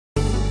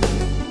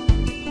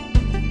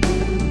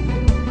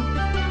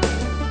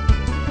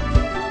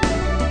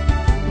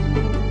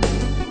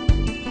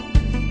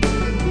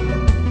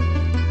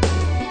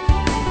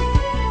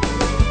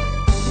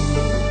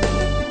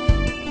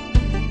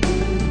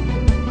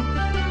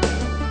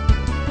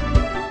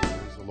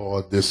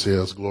This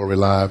is Glory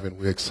Live, and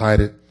we're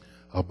excited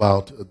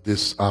about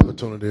this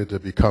opportunity to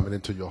be coming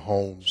into your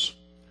homes,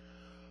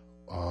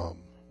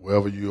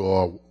 wherever you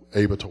are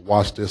able to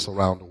watch this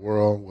around the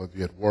world, whether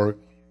you're at work,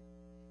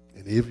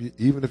 and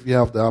even if you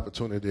have the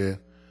opportunity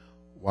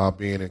while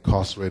being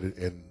incarcerated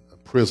in a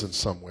prison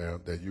somewhere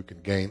that you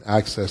can gain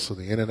access to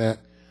the internet.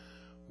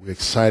 We're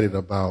excited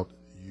about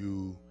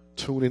you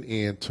tuning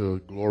in to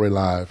Glory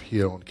Live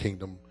here on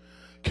Kingdom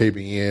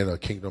KBN or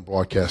Kingdom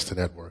Broadcasting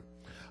Network.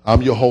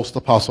 I'm your host,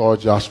 Apostle R.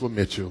 Joshua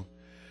Mitchell,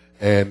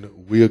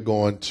 and we are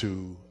going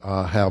to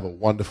have a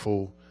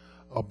wonderful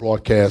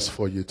broadcast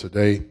for you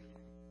today.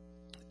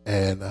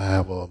 And I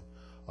have a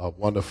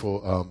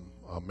wonderful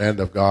man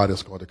of God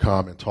that's going to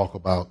come and talk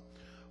about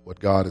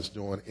what God is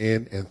doing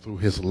in and through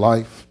his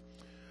life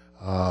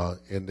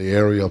in the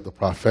area of the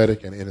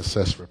prophetic and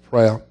intercessory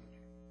prayer,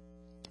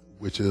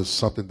 which is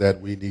something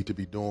that we need to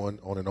be doing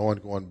on an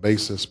ongoing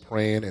basis,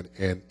 praying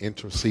and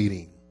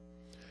interceding.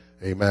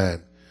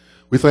 Amen.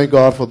 We thank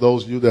God for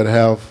those of you that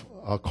have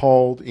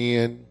called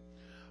in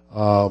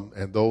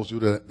and those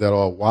of you that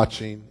are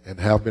watching and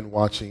have been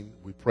watching.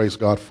 We praise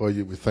God for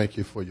you. We thank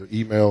you for your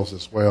emails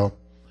as well.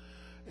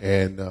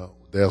 And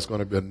there's going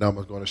to be a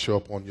number going to show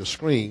up on your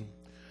screen.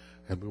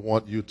 And we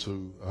want you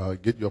to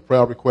get your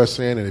prayer requests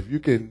in. And if you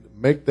can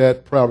make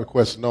that prayer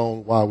request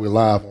known while we're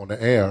live on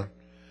the air,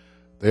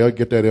 they'll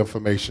get that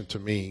information to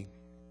me.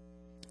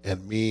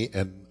 And me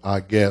and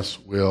our guests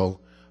will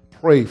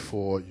pray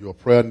for your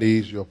prayer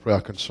needs, your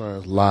prayer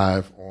concerns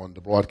live on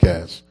the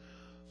broadcast.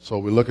 So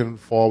we're looking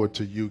forward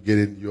to you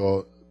getting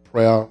your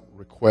prayer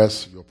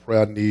requests, your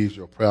prayer needs,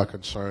 your prayer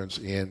concerns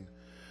in.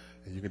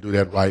 And you can do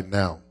that right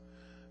now.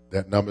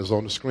 That number is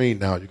on the screen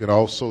now. You can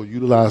also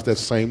utilize that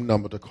same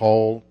number to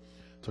call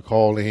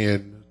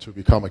in to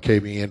become a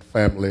KBN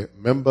family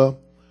member.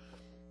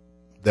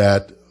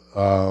 That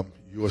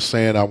you are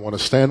saying, I want to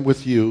stand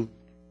with you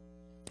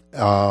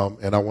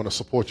and I want to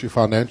support you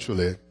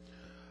financially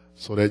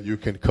so that you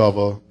can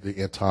cover the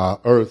entire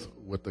earth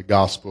with the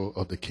gospel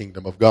of the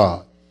kingdom of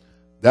God.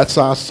 That's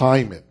our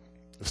assignment,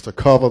 is to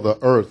cover the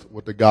earth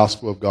with the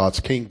gospel of God's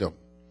kingdom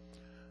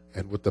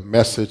and with the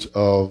message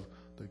of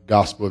the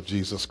gospel of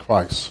Jesus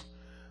Christ.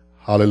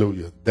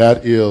 Hallelujah.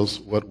 That is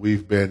what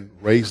we've been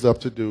raised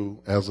up to do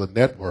as a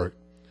network,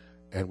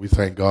 and we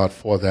thank God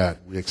for that.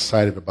 We're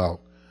excited about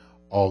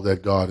all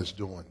that God is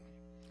doing.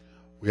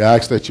 We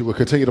ask that you will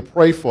continue to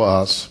pray for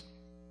us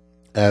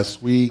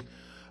as we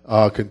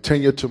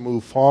continue to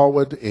move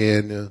forward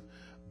in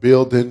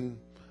building,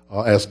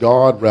 as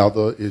God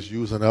rather is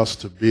using us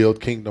to build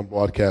Kingdom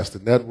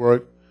Broadcasting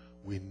Network.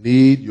 We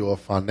need your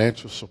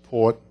financial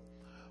support.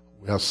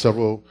 We have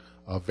several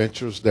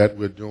ventures that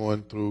we're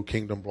doing through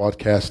Kingdom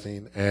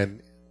Broadcasting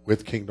and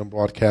with Kingdom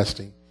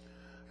Broadcasting.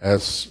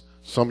 As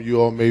some of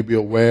you all may be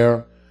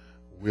aware,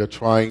 we are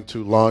trying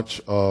to launch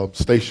a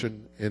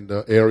station in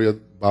the area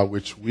by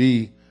which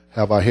we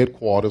have our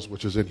headquarters,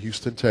 which is in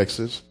Houston,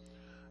 Texas.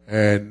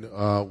 And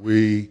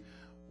we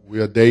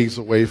are days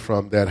away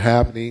from that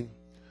happening,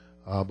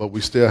 but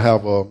we still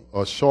have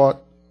a short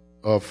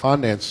of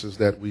finances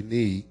that we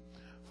need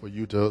for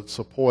you to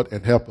support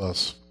and help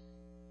us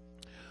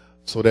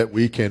so that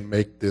we can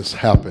make this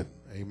happen.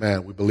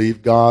 Amen. We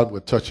believe God will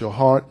touch your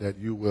heart, that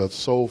you will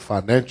sow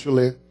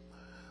financially,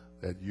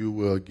 that you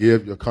will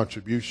give your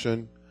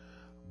contribution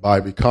by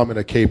becoming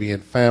a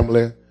KBN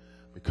family,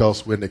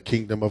 because we're in the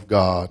kingdom of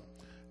God.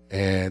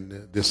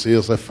 And this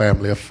is a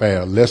family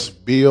affair. Let's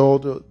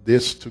build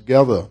this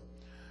together,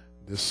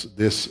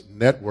 this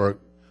network,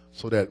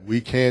 so that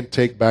we can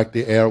take back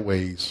the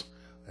airways.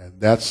 And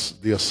that's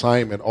the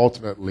assignment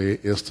ultimately,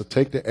 is to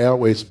take the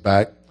airways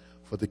back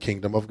for the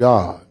kingdom of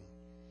God.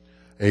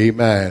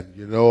 Amen.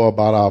 You know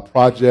about our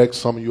project.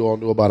 Some of you all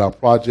know about our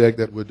project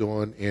that we're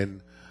doing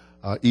in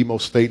Imo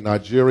State,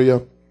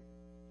 Nigeria,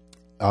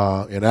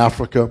 in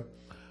Africa.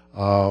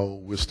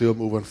 We're still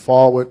moving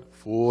forward,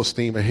 full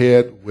steam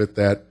ahead with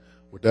that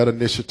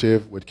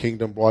initiative, with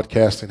Kingdom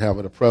Broadcasting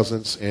having a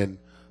presence in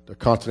the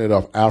continent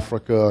of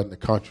Africa and the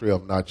country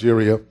of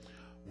Nigeria.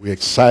 We're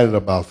excited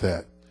about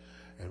that.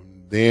 And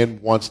then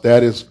once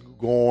that is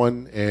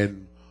going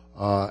and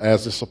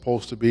as it's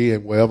supposed to be,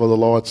 and wherever the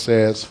Lord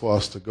says for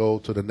us to go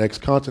to the next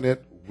continent,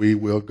 we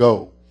will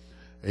go.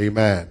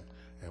 Amen.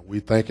 And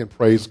we thank and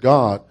praise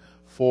God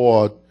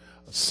for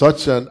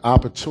such an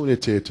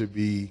opportunity to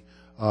be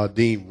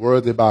deemed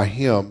worthy by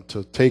Him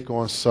to take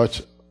on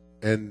such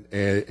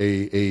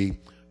a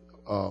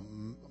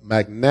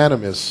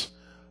magnanimous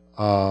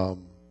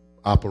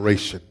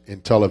operation in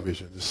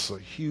television. This is a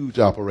huge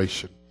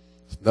operation.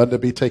 It's nothing to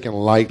be taken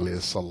lightly.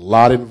 It's a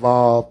lot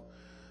involved.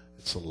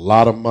 It's a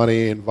lot of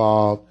money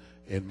involved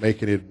in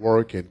making it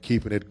work and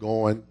keeping it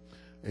going.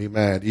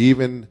 Amen.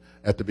 Even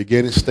at the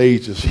beginning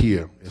stages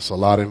here, it's a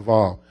lot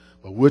involved.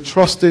 But we're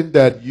trusting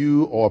that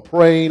you are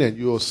praying and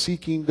you are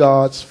seeking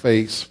God's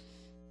face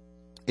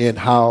in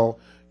how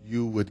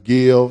you would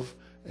give,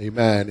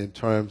 amen, in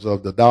terms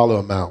of the dollar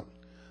amount.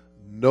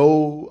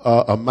 No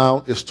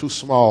amount is too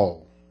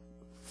small.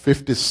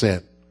 50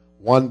 cents,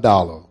 $1,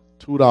 $2,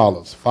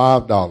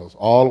 $5,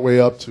 all the way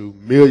up to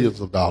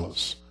millions of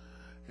dollars.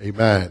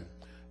 Amen.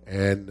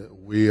 And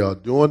we are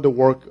doing the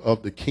work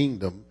of the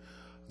kingdom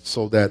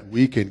so that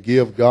we can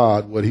give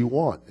God what he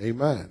wants.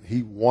 Amen.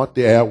 He wants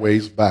the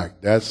airways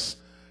back. That's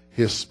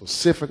his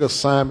specific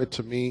assignment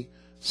to me.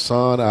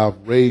 Son,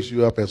 I've raised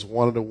you up as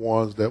one of the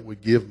ones that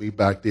would give me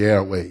back the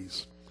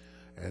airways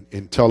and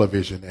in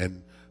television.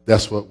 And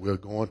that's what we're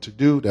going to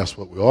do. That's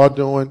what we are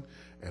doing.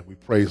 And we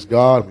praise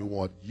God. We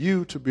want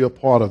you to be a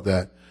part of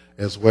that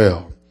as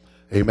well.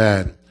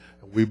 Amen.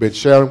 We've been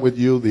sharing with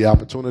you the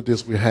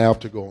opportunities we have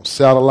to go on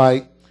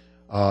satellite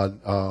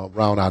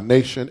around our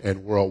nation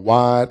and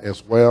worldwide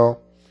as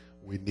well.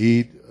 We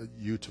need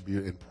you to be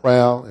in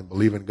prayer and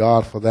believe in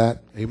God for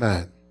that.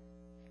 Amen.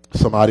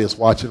 Somebody is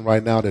watching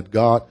right now that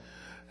God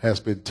has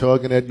been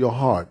tugging at your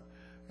heart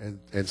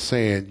and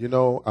saying, you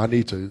know, I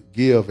need to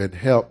give and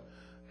help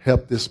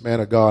this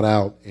man of God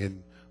out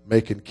in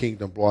making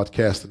Kingdom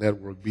Broadcasting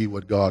Network be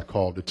what God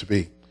called it to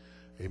be.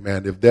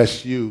 Amen. If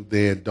that's you,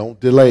 then don't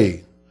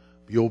delay.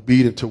 Be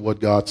obedient to what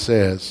God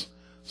says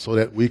so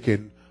that we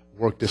can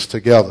work this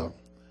together.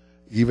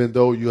 Even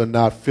though you're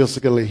not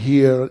physically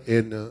here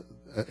in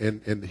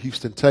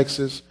Houston,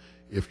 Texas,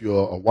 if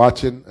you're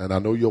watching, and I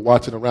know you're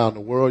watching around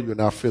the world, you're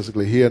not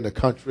physically here in the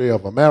country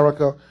of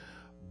America,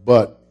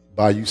 but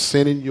by you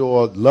sending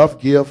your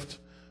love gift,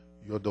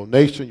 your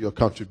donation, your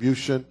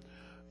contribution,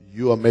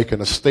 you are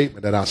making a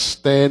statement that I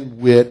stand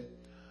with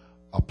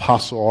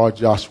Apostle R.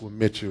 Joshua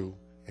Mitchell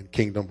in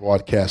Kingdom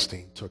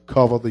Broadcasting to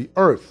cover the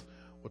earth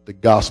with the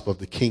gospel of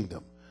the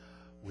kingdom.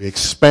 We're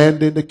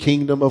expanding the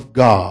kingdom of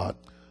God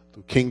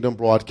through Kingdom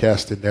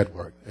Broadcasting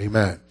Network.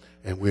 Amen.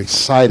 And we're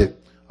excited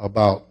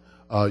about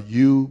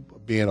you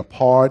being a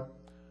part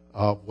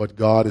of what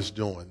God is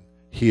doing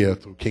here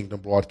through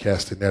Kingdom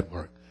Broadcasting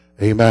Network.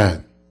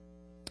 Amen.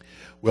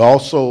 We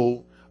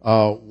also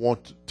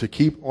want to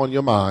keep on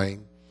your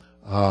mind.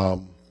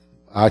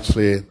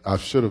 Actually, I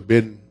should have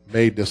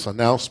made this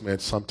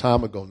announcement some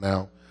time ago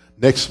now.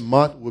 Next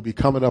month, we'll be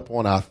coming up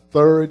on our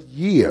third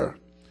year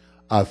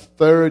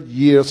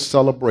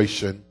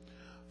celebration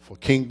for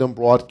Kingdom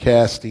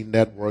Broadcasting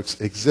Network's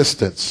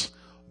existence,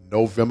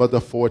 November the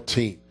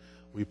 14th.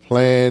 We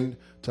plan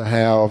to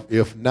have,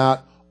 if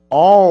not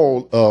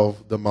all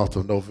of the month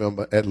of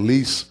November, at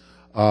least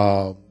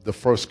the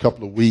first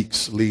couple of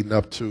weeks leading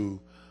up to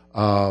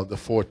the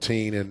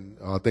 14th, and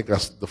I think the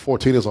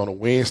 14th is on a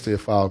Wednesday,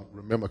 if I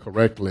remember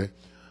correctly,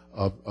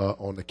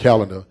 on the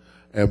calendar.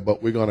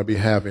 But we're going to be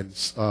having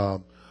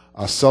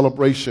a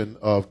celebration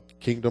of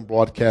Kingdom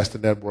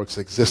Broadcasting Network's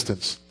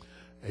existence.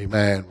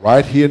 Amen.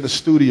 Right here in the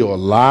studio, a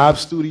live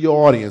studio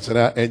audience.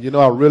 And you know,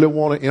 I really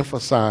want to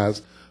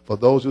emphasize for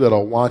those of you that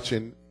are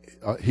watching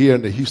here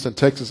in the Houston,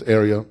 Texas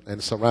area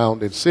and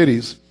surrounding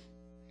cities,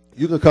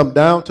 you can come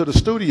down to the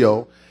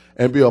studio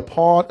and be a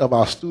part of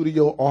our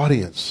studio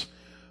audience.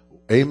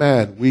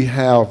 Amen. We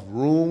have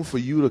room for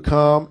you to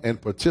come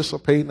and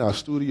participate in our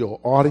studio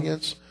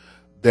audience.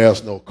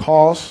 There's no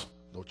cost,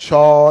 no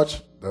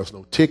charge. There's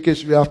no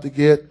tickets you have to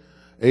get.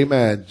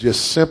 Amen.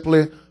 Just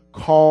simply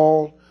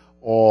call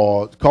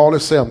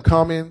and say, I'm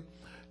coming,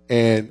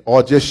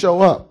 or just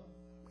show up.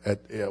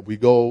 We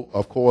go,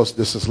 of course,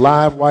 this is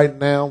live right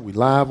now. We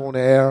live on the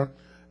air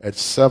at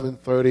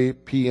 7:30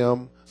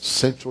 p.m.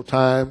 Central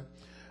Time.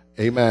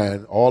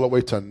 Amen. All the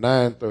way to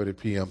 9:30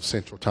 p.m.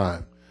 Central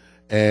Time.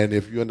 And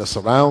if you're in the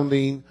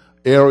surrounding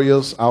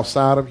areas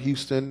outside of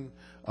Houston,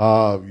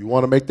 you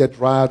want to make that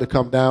drive to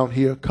come down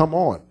here, come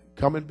on.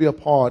 Come and be a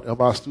part of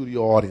our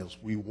studio audience.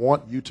 We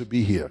want you to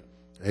be here.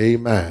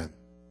 Amen.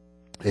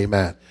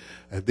 Amen.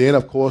 And then,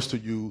 of course, to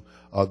you,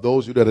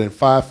 those of you that are in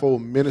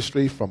fivefold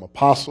ministry, from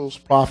apostles,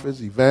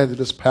 prophets,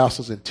 evangelists,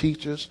 pastors, and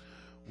teachers,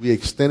 we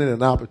extended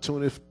an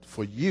opportunity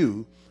for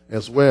you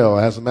as well.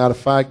 As a matter of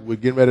fact, we're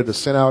getting ready to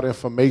send out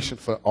information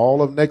for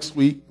all of next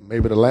week,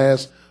 maybe the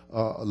last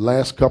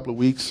couple of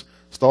weeks,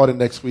 starting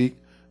next week,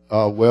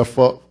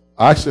 for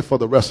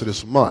the rest of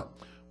this month.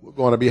 We're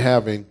going to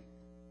be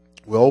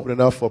we're opening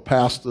up for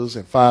pastors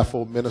and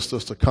fivefold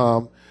ministers to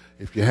come.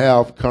 If you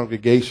have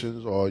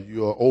congregations or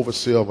you're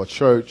overseer of a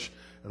church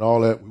and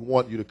all that, we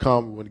want you to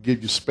come. We want to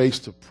give you space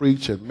to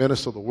preach and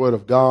minister the word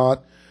of God.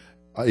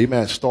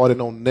 Amen. Starting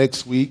on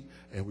next week.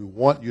 And we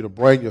want you to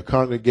bring your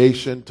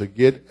congregation to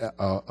get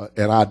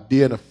an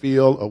idea and a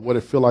feel of what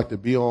it feels like to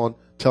be on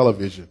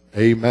television.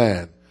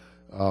 Amen.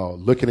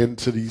 Looking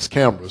into these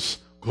cameras.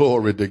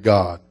 Glory to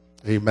God.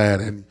 Amen.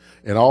 And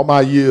in all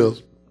my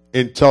years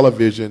in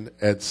television,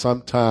 at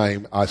some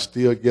time, I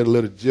still get a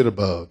little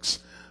jitterbugs.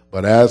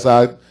 But as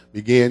I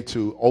begin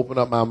to open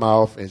up my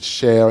mouth and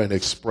share and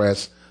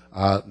express,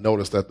 I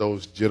notice that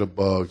those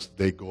jitterbugs,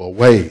 they go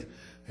away.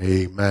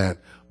 Amen.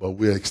 But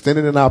we're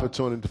extending an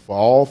opportunity for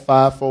all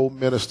fivefold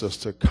ministers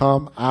to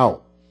come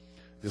out.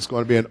 It's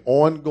going to be an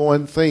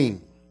ongoing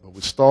thing. But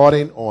we're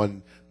starting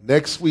on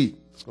next week.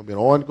 It's going to be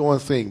an ongoing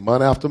thing,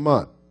 month after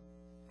month.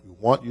 We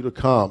want you to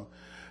come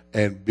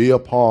and be a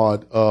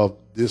part of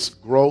this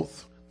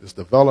growth, this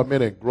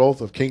development and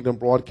growth of Kingdom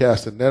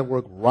Broadcasting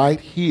Network right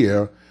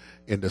here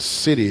in the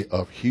city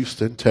of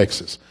Houston,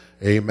 Texas.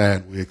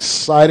 Amen. We're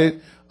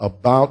excited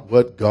about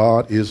what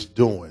God is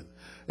doing.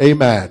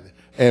 Amen.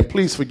 And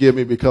please forgive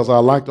me because I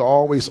like to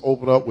always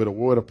open up with a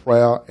word of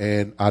prayer,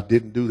 and I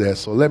didn't do that.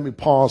 So let me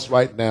pause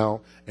right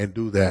now and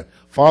do that.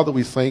 Father,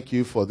 we thank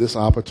you for this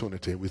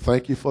opportunity. We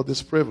thank you for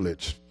this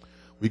privilege.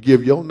 We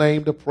give your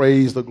name the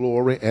praise, the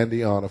glory, and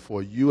the honor,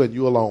 for you and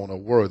you alone are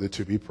worthy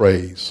to be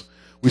praised.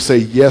 We say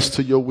yes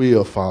to your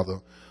will, Father.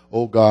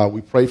 Oh God,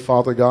 we pray,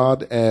 Father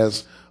God,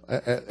 as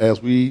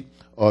we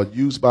are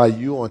used by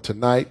you on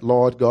tonight,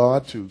 Lord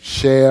God, to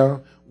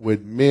share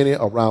with many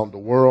around the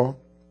world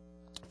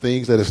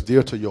things that is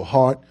dear to your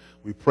heart.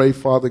 We pray,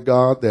 Father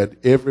God,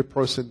 that every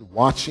person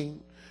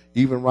watching,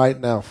 even right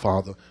now,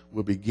 Father,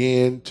 will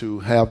begin to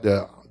have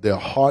their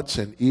hearts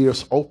and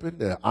ears open,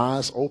 their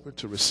eyes open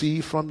to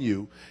receive from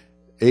you,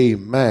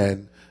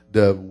 amen,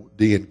 the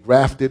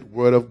engrafted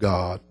word of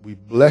God. We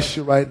bless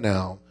you right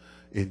now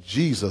in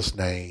Jesus'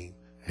 name,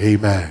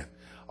 amen.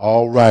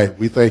 All right,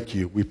 we thank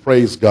you. We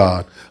praise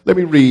God. Let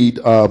me read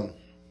a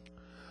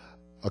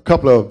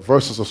couple of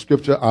verses of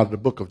scripture out of the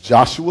book of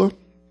Joshua.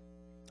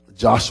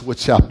 Joshua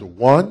chapter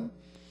 1.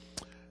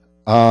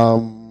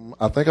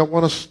 I think I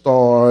want to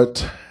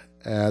start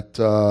at,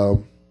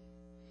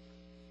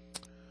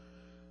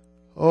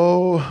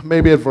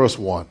 maybe at verse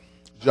 1.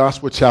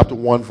 Joshua chapter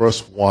 1,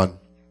 verse 1.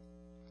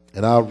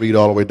 And I'll read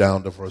all the way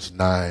down to verse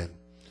 9.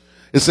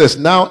 It says,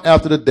 Now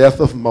after the death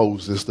of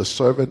Moses, the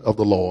servant of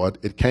the Lord,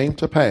 it came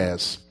to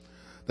pass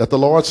that the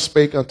Lord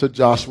spake unto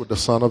Joshua the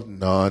son of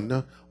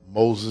Nun,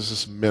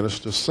 Moses'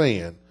 minister,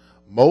 saying,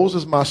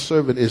 Moses my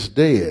servant is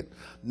dead.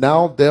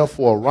 Now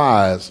therefore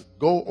arise,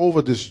 go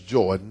over this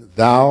Jordan,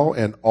 thou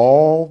and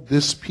all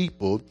this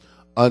people,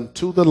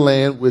 unto the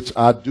land which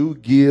I do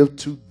give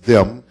to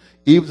them,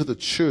 even to the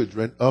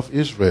children of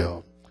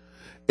Israel.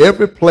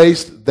 Every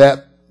place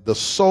that the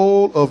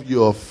sole of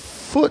your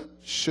foot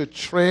should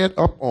tread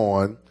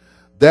upon,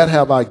 that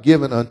have I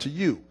given unto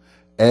you,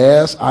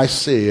 as I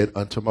said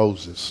unto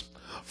Moses.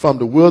 From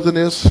the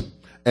wilderness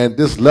and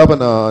this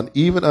Lebanon,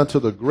 even unto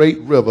the great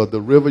river,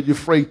 the river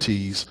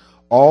Euphrates,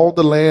 all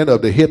the land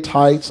of the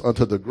Hittites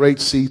unto the great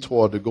sea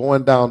toward the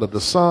going down of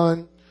the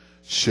sun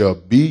shall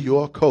be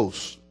your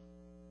coast.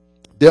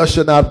 There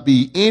shall not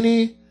be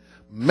any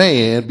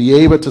man be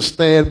able to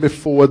stand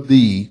before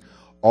thee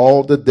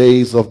all the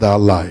days of thy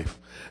life.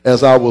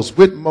 As I was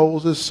with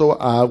Moses, so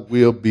I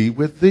will be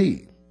with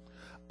thee.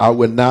 I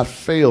will not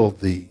fail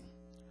thee,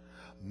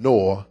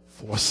 nor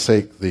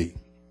forsake thee.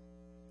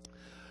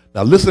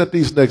 Now listen at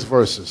these next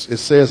verses. It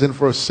says in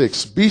verse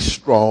 6, Be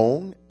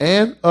strong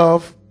and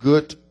of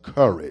good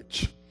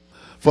courage.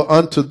 For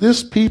unto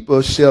this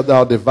people shalt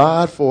thou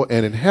divide for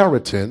an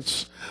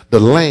inheritance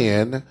the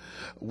land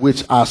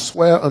which I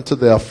swear unto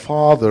their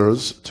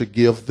fathers to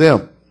give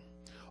them.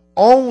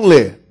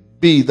 Only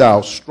be thou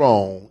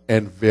strong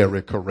and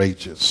very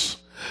courageous,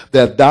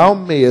 that thou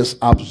mayest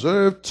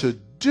observe to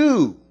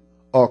do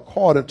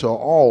according to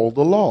all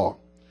the law,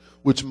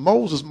 which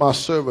Moses my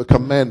servant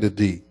commanded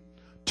thee.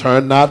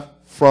 Turn not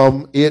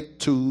from it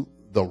to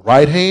the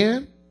right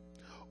hand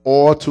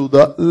or to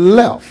the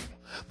left,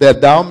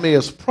 that thou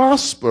mayest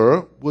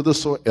prosper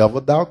whithersoever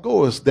thou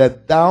goest,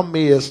 that thou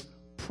mayest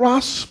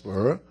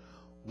prosper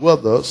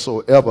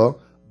whithersoever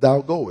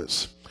thou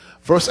goest.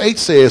 Verse 8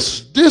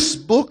 says, This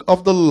book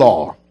of the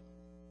law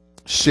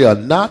shall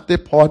not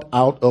depart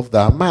out of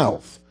thy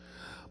mouth,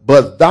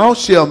 but thou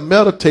shalt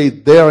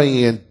meditate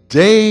therein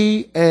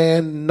day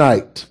and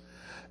night,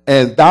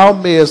 and thou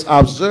mayest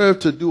observe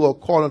to do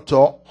according to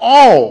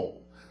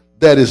all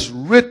that is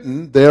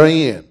written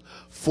therein.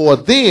 For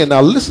then,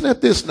 now listen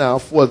at this now,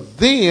 for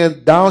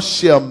then thou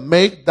shalt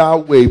make thy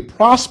way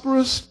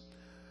prosperous,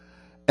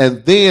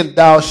 and then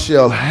thou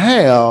shalt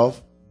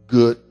have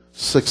good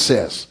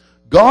success.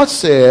 God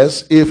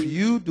says, if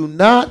you do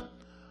not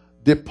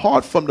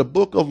depart from the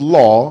book of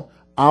law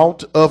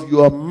out of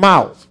your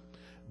mouth,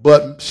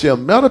 but shall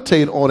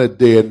meditate on it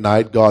day and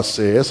night, God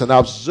says, and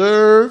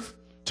observe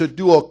to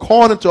do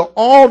according to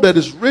all that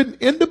is written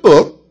in the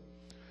book,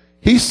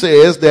 he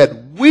says that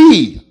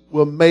we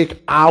will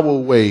make our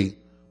way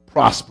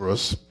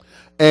prosperous,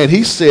 and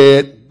he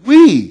said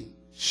we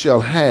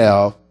shall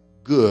have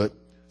good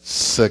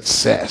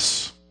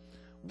success.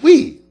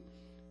 You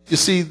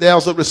see,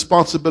 there's a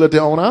responsibility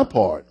on our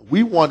part.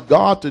 We want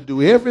God to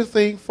do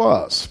everything for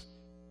us,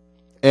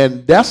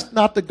 and that's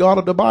not the God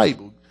of the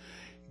Bible.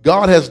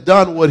 God has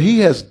done what he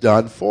has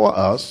done for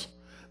us.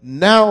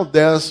 Now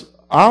there's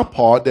our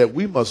part that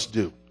we must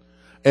do.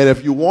 And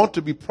if you want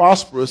to be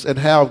prosperous and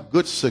have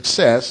good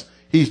success,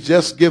 he's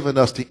just given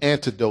us the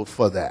antidote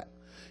for that.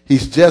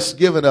 He's just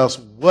given us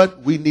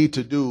what we need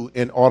to do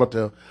in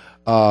order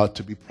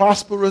to be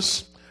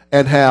prosperous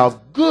and have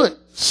good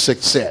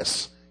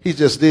success. He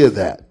just did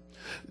that.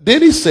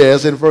 Then he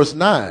says in verse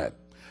 9,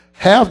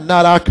 Have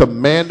not I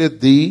commanded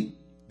thee?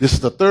 This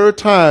is the third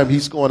time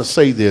he's going to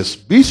say this.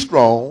 Be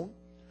strong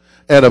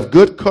and of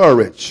good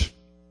courage.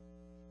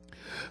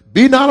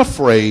 Be not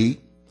afraid,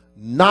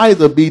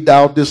 neither be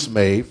thou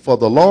dismayed, for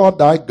the Lord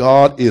thy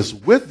God is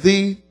with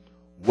thee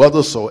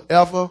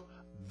whithersoever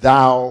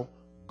thou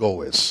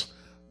goest.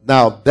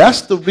 Now,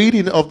 that's the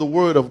reading of the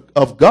word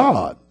of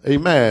God.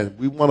 Amen.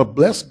 We want to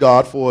bless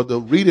God for the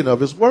reading of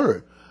his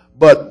word.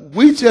 But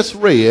we just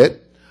read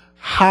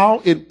how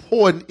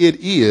important it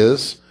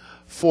is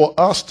for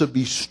us to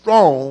be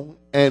strong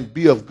and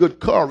be of good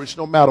courage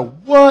no matter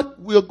what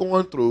we're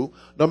going through,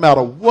 no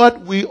matter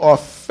what we are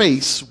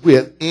faced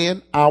with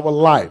in our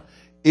life.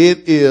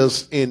 It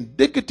is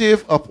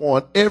indicative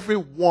upon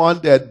everyone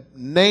that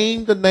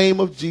named the name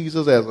of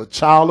Jesus as a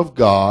child of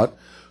God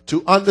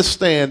to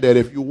understand that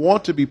if you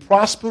want to be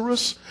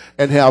prosperous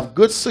and have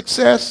good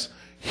success,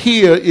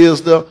 here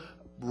is the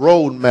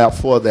roadmap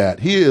for that.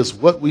 Here is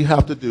what we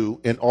have to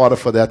do in order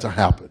for that to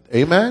happen.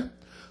 Amen?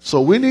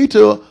 So we need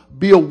to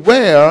be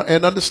aware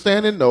and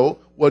understand and know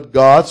what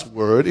God's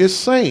word is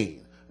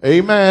saying.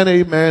 Amen,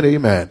 amen,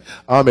 amen.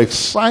 I'm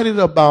excited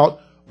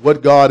about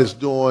what God is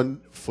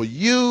doing for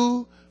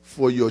you,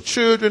 for your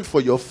children, for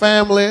your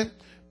family.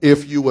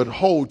 If you would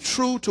hold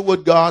true to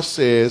what God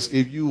says,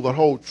 if you would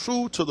hold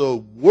true to the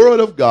word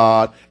of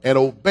God and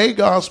obey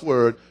God's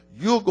word,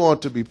 you're going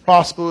to be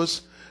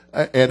prosperous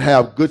and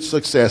have good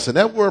success. And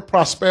that word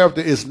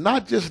prosperity is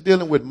not just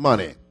dealing with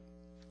money.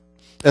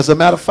 As a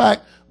matter of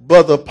fact,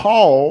 the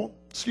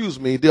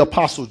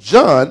Apostle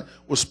John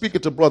was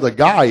speaking to Brother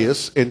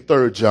Gaius in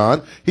 3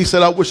 John. He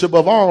said, I wish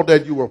above all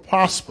that you will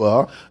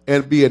prosper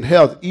and be in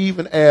health,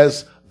 even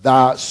as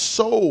thy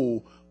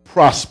soul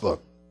prosper.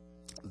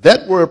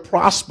 That word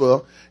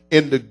prosper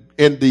in the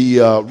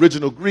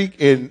original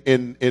Greek in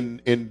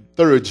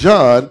 3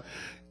 John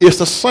is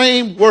the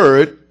same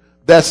word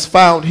that's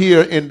found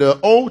here in the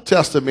Old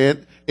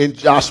Testament in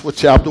Joshua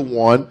chapter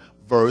 1,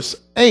 verse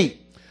 8.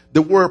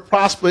 The word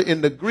prosper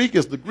in the Greek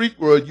is the Greek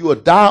word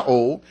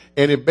euadio,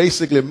 and it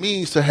basically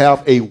means to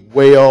have a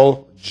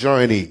well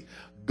journey.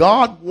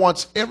 God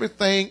wants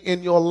everything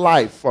in your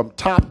life from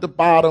top to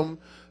bottom,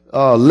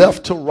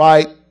 left to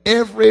right,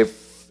 every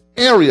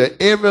area,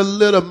 every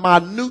little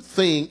minute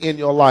thing in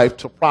your life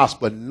to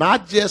prosper,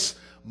 not just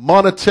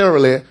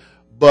monetarily,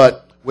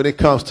 but when it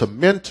comes to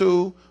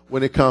mental,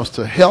 when it comes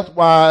to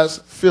health-wise,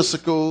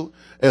 physical,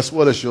 as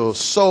well as your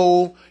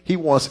soul. He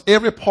wants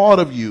every part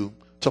of you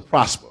to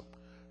prosper.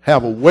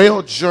 Have a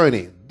well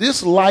journey.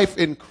 This life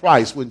in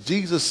Christ, when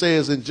Jesus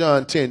says in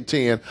John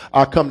 10:10,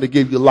 I come to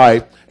give you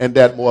life and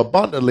that more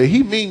abundantly,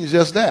 he means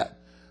just that.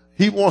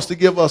 He wants to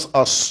give us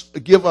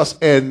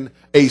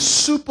a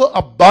super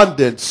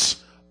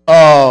abundance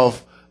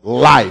of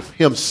life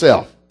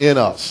himself in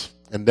us.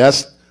 And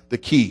that's the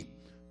key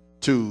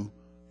to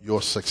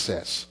your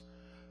success.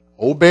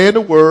 Obeying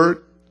the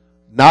word,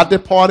 not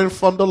departing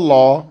from the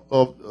law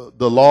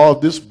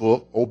of this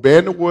book,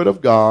 obeying the word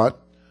of God,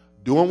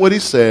 doing what he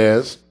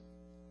says.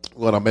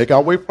 We're going to make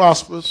our way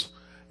prosperous,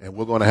 and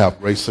we're going to have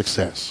great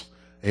success.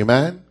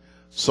 Amen?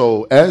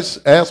 So as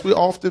we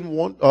often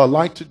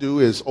like to do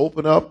is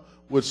open up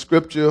with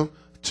Scripture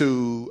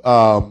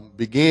to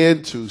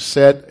begin to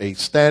set a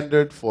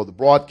standard for the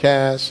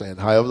broadcast and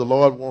however the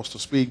Lord wants to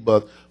speak,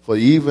 but for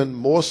even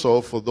more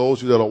so for those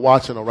of you that are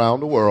watching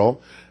around the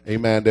world,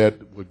 amen, that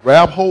would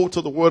grab hold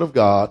to the Word of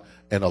God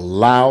and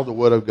allow the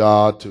Word of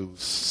God to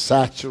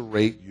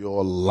saturate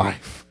your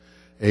life.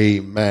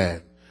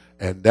 Amen.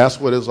 And that's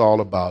what it's all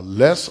about.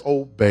 Let's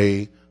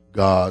obey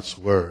God's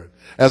word.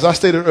 As I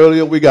stated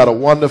earlier, we got a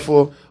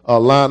wonderful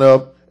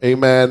lineup.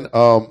 Amen.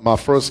 My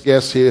first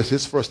guest here is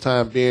his first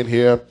time being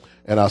here,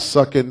 and our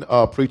second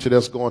preacher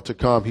that's going to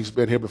come. He's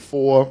been here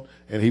before,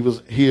 and he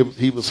was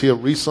here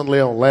recently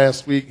on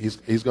last week.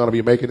 He's going to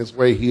be making his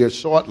way here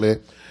shortly.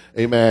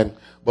 Amen.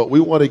 But we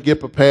want to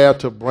get prepared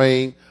to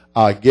bring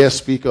our guest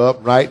speaker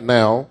up right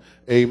now.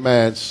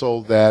 Amen.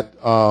 So that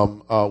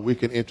we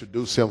can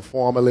introduce him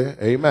formally.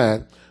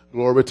 Amen.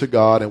 Glory to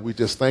God, and we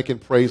just thank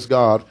and praise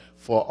God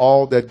for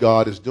all that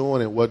God is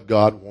doing and what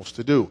God wants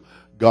to do.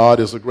 God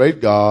is a great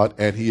God,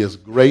 and he is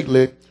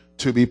greatly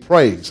to be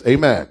praised.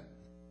 Amen.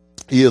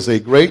 He is a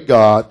great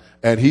God,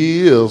 and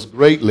he is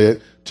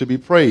greatly to be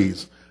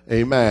praised.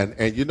 Amen.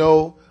 And you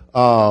know,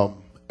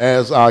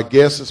 as our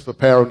guest is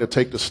preparing to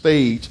take the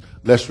stage,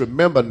 let's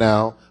remember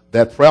now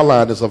that prayer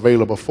line is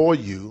available for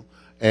you,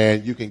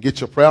 and you can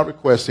get your prayer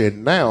request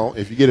in now.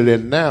 If you get it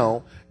in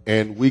now,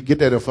 and we get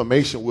that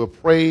information, we'll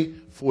pray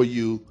for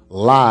you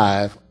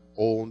live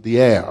on the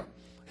air.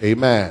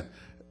 Amen.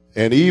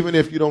 And even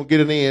if you don't get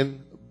it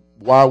in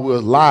while we're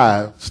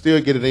live, still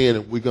get it in,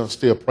 and we're going to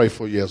still pray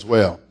for you as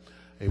well.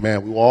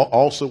 Amen. We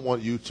also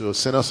want you to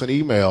send us an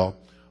email.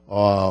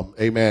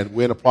 Amen.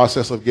 We're in the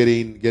process of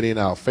getting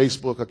our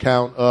Facebook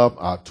account up,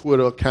 our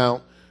Twitter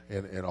account,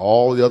 and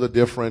all the other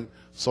different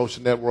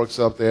social networks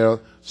up there,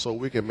 so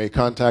we can make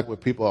contact with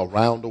people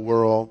around the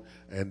world,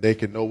 and they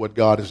can know what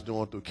God is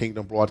doing through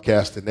Kingdom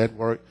Broadcasting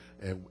Network.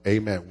 And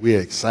amen, we're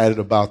excited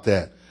about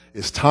that.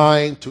 It's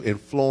time to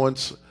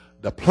influence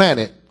the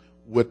planet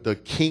with the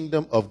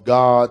kingdom of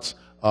God's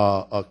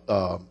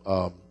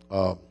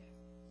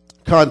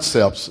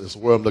concepts is the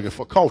word I'm looking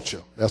for.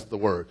 Culture, that's the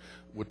word.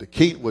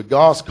 With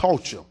God's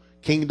culture,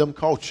 kingdom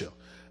culture.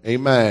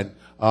 Amen.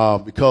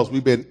 Because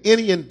we've been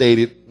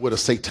inundated with a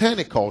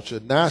satanic culture,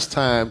 now it's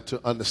time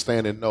to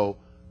understand and know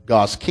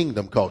God's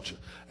kingdom culture.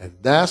 And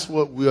that's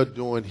what we're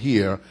doing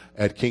here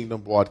at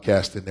Kingdom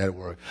Broadcasting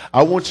Network.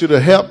 I want you to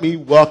help me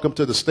welcome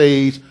to the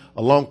stage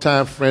a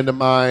longtime friend of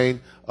mine,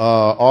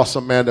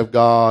 awesome man of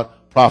God,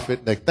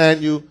 Prophet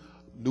Nathaniel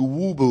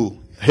Nwobu.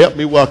 Help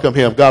me welcome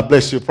him. God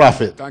bless you,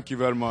 Prophet. Thank you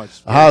very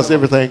much. How's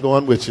everything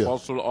going with you?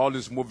 Also, all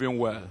is moving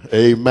well.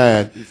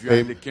 Amen. If you are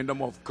in the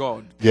kingdom of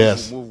God,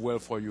 yes, it will move well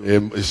for you.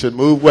 It should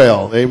move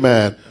well.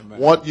 Amen. Amen.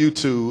 Want you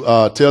to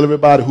tell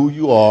everybody who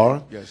you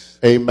are. Yes.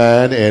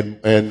 Amen.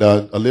 And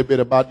a little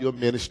bit about your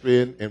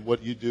ministry and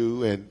what you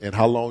do and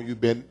how long you've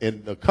been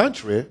in the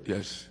country.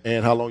 Yes.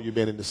 And how long you've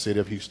been in the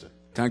city of Houston.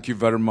 Thank you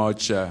very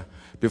much.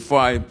 Before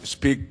I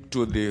speak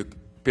to the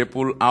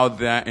people out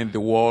there in the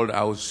world,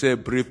 I will say a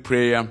brief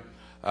prayer.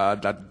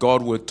 That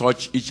God will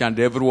touch each and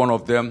every one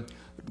of them.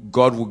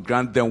 God will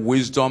grant them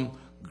wisdom,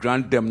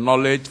 grant them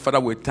knowledge.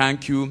 Father, we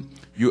thank you.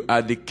 You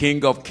are the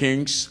King of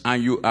kings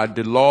and you are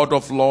the Lord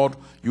of lords.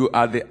 You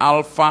are the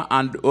Alpha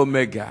and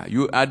Omega.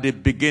 You are the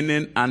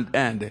beginning and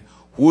end.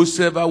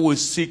 Whosoever will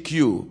seek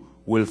you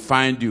will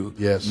find you.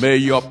 Yes. May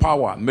your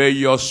power, may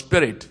your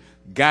spirit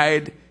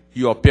guide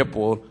your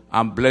people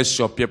and bless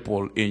your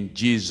people in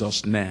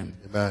Jesus' name.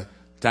 Amen.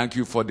 Thank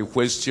you for the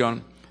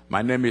question.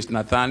 My name is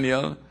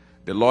Nathaniel.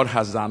 The Lord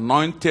has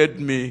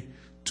anointed me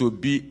to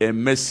be a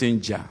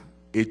messenger,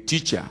 a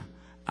teacher,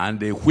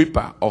 and a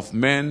whipper of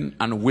men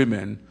and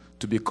women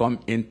to become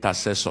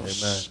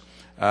intercessors.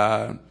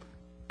 I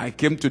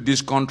came to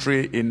this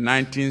country in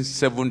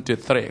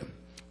 1973,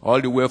 all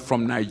the way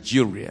from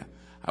Nigeria.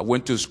 I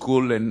went to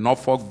school in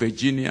Norfolk,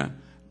 Virginia.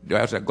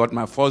 I got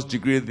my first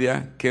degree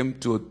there, came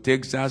to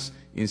Texas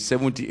in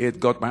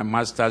 78, got my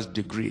master's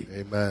degree.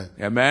 Amen.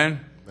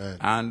 Amen.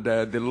 And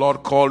the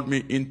Lord called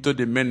me into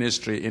the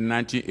ministry in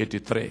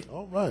 1983.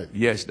 All right.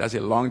 Yes, that's a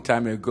long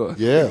time ago.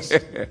 Yes.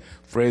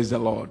 Praise the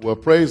Lord. Well,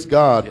 praise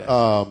God.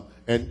 Yes.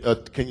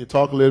 And can you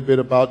talk a little bit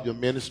about your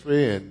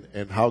ministry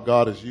and how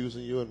God is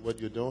using you and what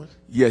you're doing?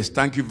 Yes,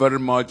 thank you very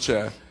much.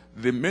 The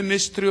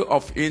ministry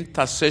of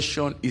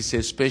intercession is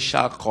a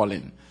special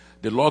calling.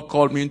 The Lord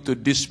called me into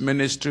this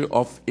ministry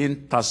of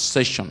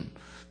intercession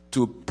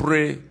to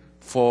pray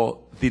for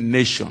the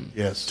nation,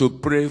 yes, to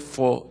pray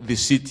for the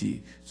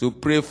city, to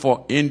pray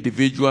for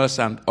individuals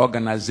and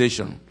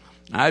organizations.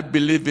 I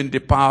believe in the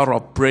power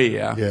of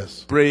prayer.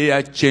 Yes.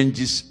 Prayer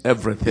changes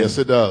everything. Yes,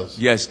 it does.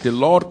 Yes, the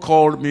Lord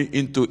called me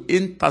into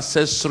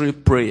intercessory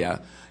prayer.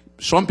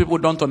 Some people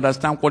don't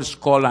understand what is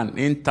called an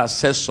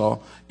intercessor.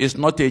 It's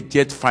not a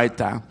jet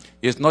fighter.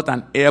 It's not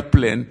an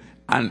airplane.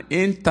 An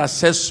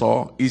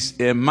intercessor is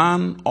a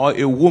man or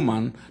a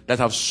woman that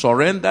have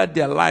surrendered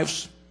their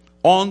lives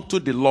unto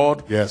the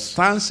Lord, yes,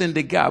 stands in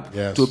the gap,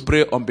 yes, to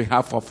pray on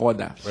behalf of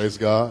others. Praise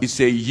God. It's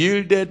a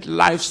yielded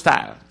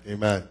lifestyle.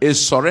 Amen. A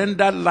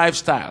surrendered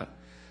lifestyle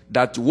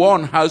that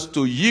one has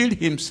to yield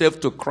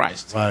himself to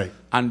Christ, right,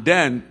 and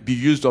then be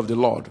used of the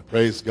Lord.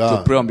 Praise God.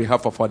 To pray on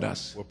behalf of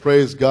others. Well,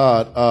 praise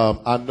God.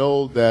 I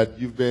know that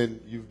you've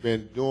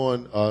been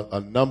doing a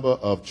number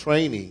of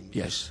trainings.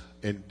 Yes.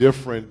 In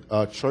different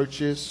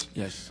churches,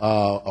 yes,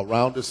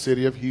 around the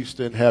city of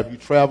Houston. Have you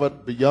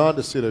traveled beyond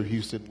the city of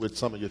Houston with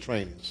some of your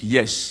trainings?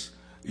 Yes.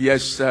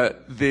 Yes,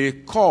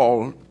 the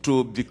call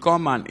to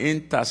become an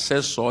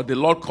intercessor, the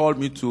Lord called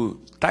me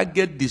to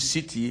target the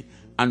city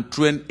and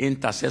train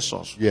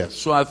intercessors. Yes.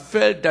 So I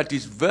felt that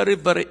it's very,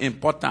 very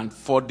important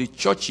for the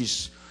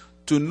churches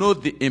to know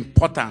the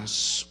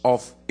importance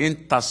of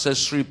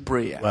intercessory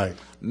prayer. Right.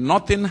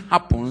 Nothing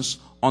happens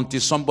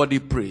until somebody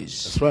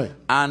prays. That's right.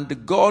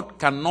 And God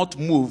cannot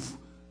move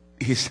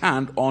his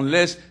hand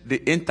unless the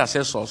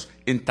intercessors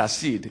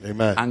intercede.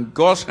 Amen. And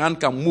God's hand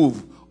can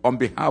move on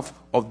behalf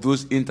of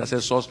those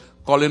intercessors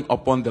calling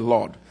upon the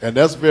Lord. And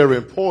that's very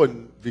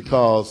important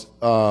because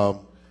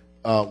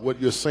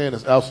what you're saying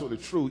is absolutely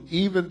true.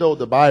 Even though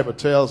the Bible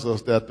tells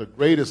us that the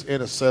greatest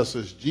intercessor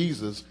is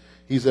Jesus,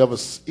 he's ever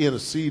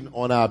interceding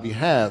on our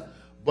behalf.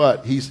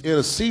 But he's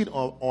interceding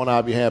on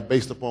our behalf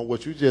based upon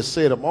what you just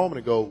said a moment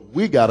ago.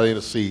 We got to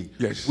intercede.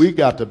 Yes. We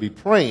got to be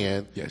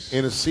praying, yes,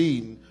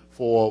 interceding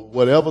for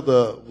whatever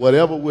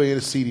we're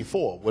interceding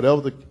for,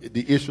 whatever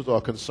the issues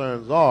or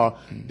concerns are.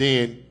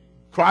 Then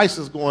Christ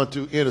is going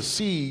to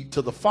intercede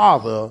to the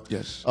Father.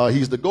 Yes.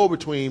 He's the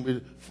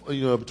go-between,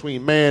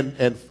 between man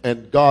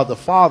and God the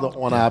Father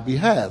on our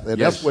behalf. And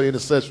yes, that's what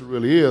intercession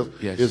really is,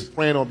 yes, is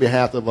praying on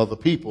behalf of other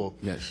people.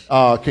 Yes.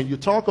 Can you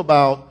talk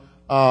about,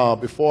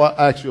 before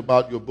I ask you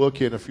about your book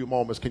here in a few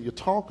moments, can you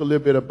talk a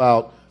little bit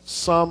about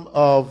some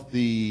of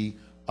the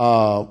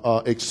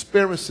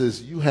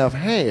experiences you have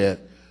had?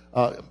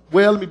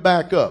 Well, let me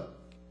back up.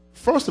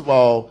 First of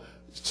all,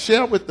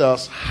 share with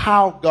us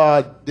how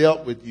God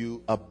dealt with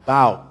you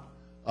about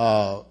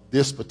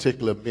this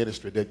particular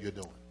ministry that you're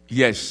doing.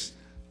 Yes.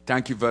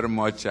 Thank you very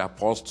much,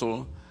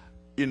 Apostle.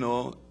 You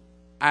know,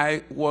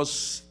 I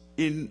was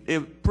in a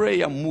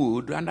prayer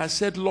mood and I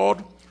said,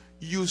 Lord,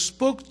 you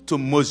spoke to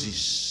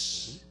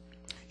Moses.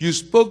 You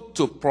spoke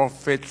to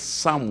Prophet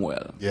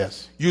Samuel.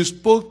 Yes. You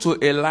spoke to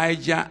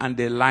Elijah and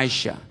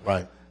Elisha.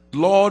 Right.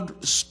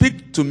 Lord,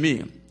 speak to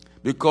me,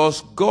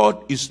 Because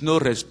God is no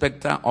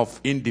respecter of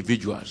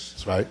individuals.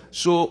 That's right.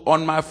 So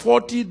on my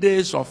 40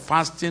 days of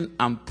fasting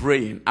and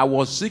praying, I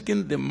was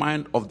seeking the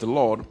mind of the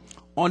Lord.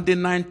 On the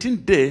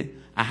 19th day,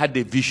 I had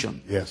a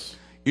vision. Yes.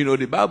 You know,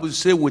 the Bible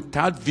says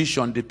without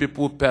vision, the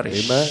people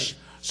perish. Amen.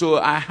 So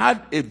I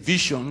had a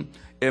vision,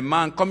 a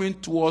man coming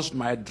towards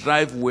my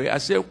driveway. I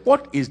said,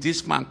 what is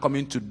this man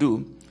coming to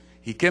do?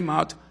 He came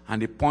out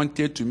and he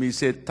pointed to me. He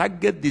said,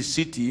 target the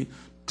city,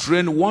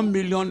 train 1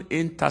 million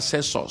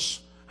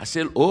intercessors. I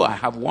said, oh, I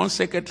have one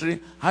secretary.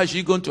 How is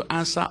she going to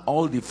answer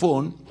all the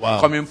phone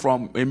coming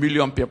from 1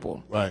 million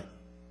people? Right.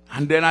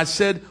 And then I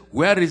said,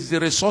 where is the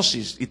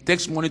resources? It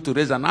takes money to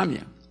raise an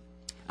army.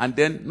 And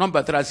then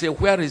number 3, I said,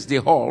 where is the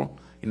hall?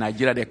 In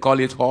Nigeria, they call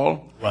it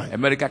hall. Right.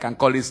 America can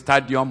call it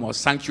stadium or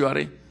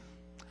sanctuary.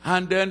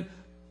 And then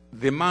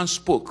the man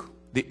spoke,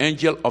 the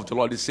angel of the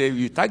Lord. He said,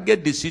 you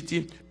target the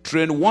city,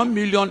 train 1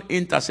 million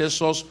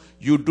intercessors,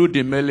 you do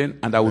the mailing,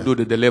 and I will do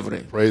the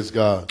delivery. Praise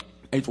God.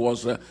 It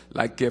was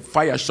like a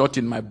fire shot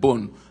in my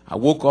bone. I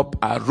woke up,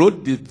 I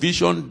wrote the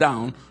vision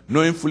down,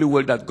 knowing fully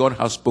well that God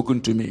has spoken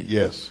to me.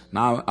 Yes.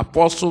 Now,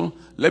 Apostle,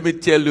 let me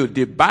tell you,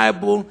 the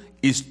Bible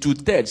is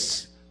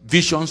 2/3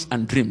 visions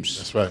and dreams.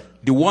 That's right.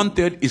 The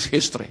 1/3 is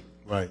history.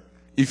 Right.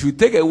 If you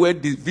take away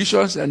the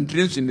visions and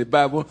dreams in the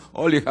Bible,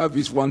 all you have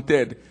is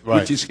 1/3, Right.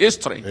 which is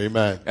history.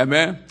 Amen.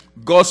 Amen.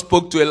 God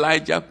spoke to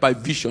Elijah by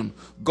vision.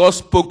 God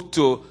spoke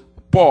to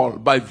Paul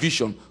by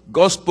vision.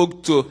 God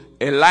spoke to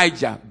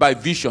Elijah by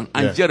vision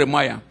and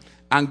Jeremiah.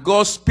 And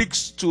God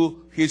speaks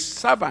to his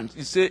servants.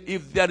 He said,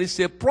 if there is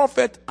a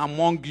prophet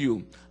among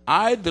you,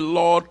 I, the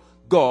Lord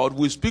God,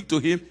 will speak to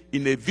him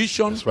in a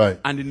vision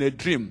and in a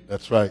dream.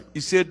 That's right. He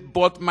said,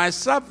 but my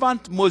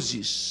servant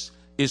Moses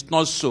is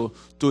not so.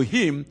 To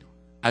him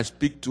I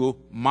speak to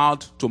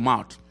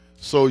mouth.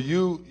 So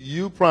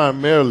you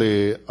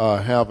primarily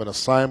have an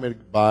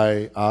assignment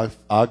by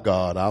our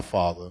God, our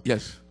Father,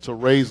 Yes. to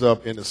raise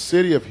up in the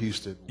city of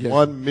Houston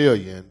 1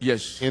 million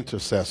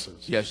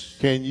intercessors. Yes.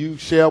 Can you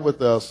share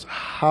with us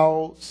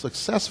how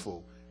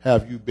successful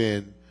have you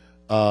been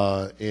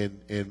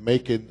in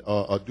making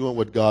or doing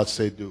what God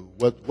say do?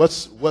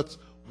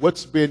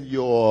 What's been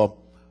your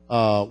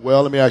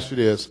well? Let me ask you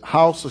this: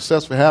 how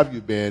successful have you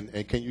been,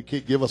 and can you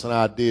give us an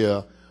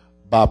idea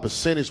by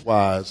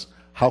percentage-wise?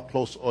 How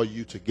close are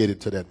you to getting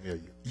to that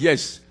million?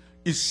 Yes,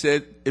 it's a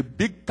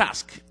big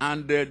task,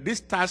 and this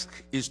task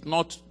is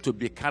not to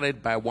be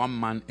carried by one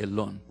man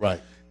alone.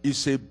 Right.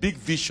 It's a big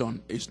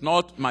vision. It's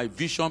not my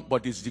vision,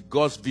 but it's the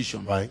God's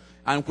vision. Right.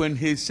 And when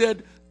he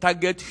said,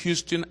 target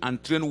Houston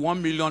and train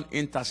 1 million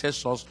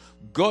intercessors,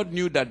 God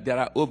knew that there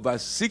are over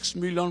 6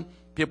 million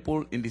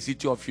people in the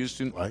city of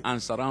Houston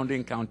and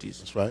surrounding counties.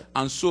 That's right.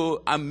 And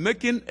so I'm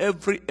making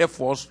every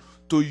effort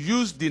to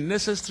use the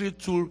necessary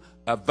tool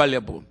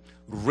available.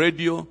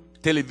 Radio,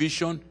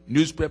 television,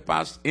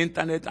 newspapers,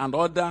 internet, and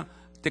other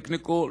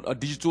technical or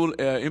digital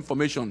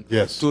information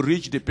to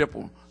reach the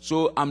people.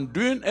 So I'm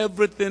doing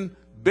everything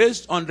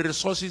based on the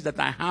resources that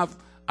I have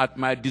at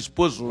my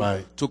disposal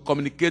to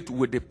communicate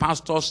with the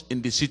pastors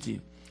in the city.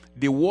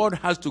 The word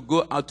has to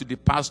go out to the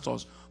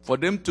pastors for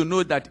them to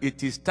know that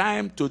it is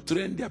time to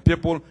train their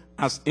people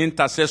as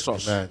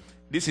intercessors. Amen.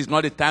 This is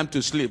not a time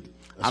to sleep.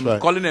 That's I'm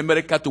calling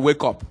America to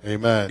wake up.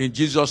 Amen. In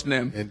Jesus'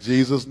 name. In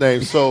Jesus'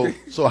 name.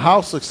 So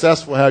how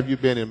successful have you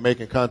been in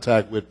making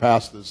contact with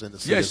pastors in the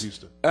city of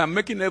Houston? I'm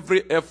making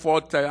every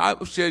effort. I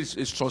would say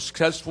it's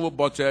successful,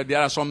 but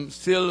there are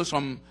still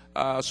some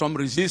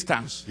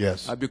resistance.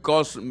 Yes.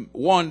 Because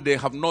one, they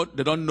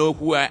don't know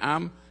who I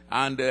am,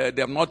 and they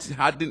have not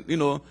had,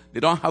 they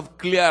don't have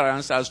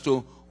clearance as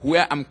to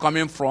where I'm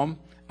coming from,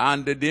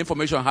 and the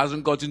information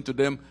hasn't gotten to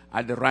them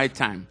at the right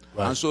time.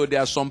 Right. And so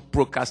there's some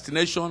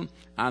procrastination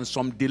and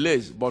some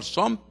delays. But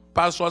some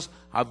pastors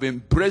have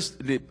embraced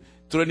the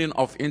training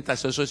of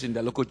intercessors in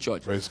the local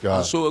church. Praise God.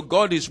 And so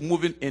God is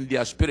moving in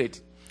their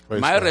spirit. Praise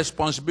My God.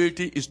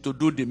 responsibility is to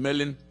do the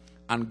mailing,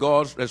 and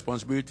God's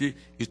responsibility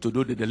is to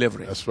do the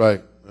delivery. That's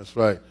right. That's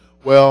right.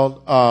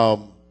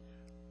 Well,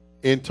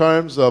 in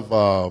terms of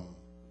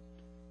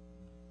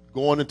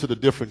going into the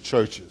different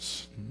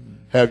churches,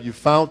 have you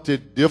found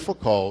it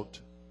difficult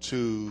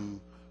to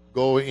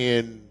go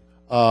in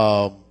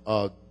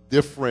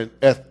different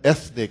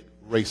ethnic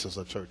races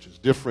of churches,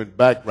 different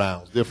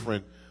backgrounds,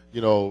 different,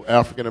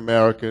 African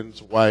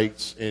Americans,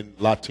 whites, and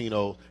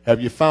Latinos?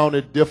 Have you found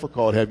it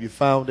difficult? Have you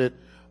found it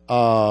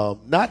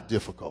not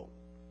difficult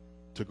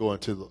to go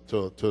into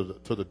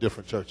the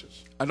different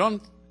churches? I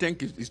don't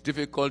think it's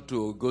difficult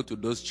to go to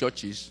those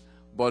churches,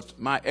 but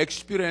my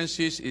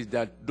experiences is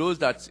that those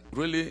that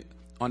really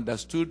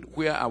understood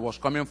where I was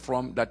coming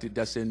from, that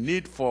there's a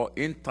need for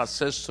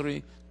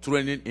intercessory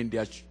training in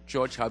their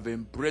church, have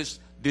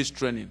embraced this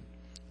training.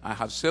 I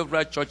have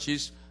several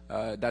churches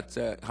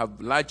that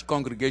have large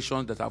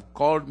congregations that have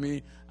called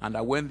me, and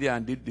I went there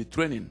and did the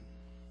training.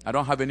 I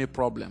don't have any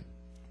problem.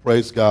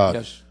 Praise God.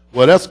 Yes.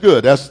 Well, that's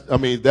good.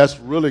 That's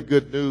really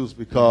good news,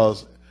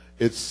 because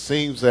it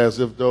seems as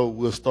if though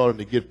we're starting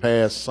to get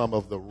past some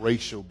of the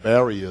racial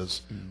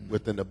barriers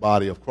within the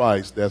body of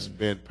Christ that's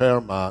been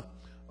paramount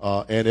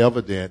and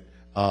evident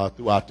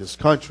throughout this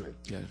country.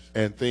 Yes.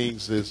 And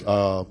things is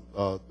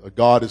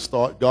God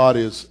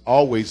is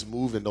always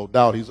moving, no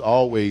doubt. He's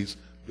always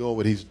doing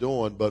what he's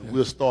doing, but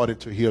we're starting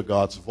to hear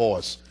God's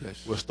voice.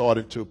 Yes. We're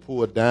starting to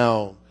pull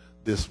down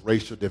this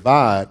racial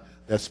divide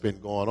that's been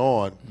going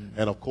on,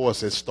 and of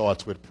course it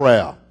starts with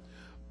prayer.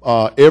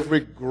 Every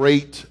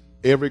great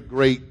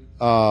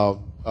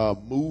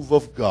move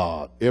of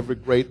God, every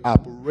great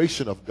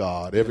operation of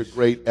God, every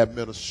great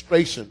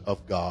administration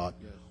of God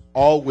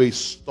always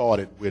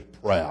started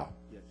with prayer.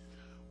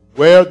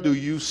 Where do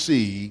you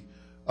see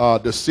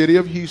the city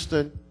of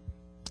Houston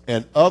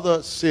and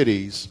other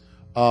cities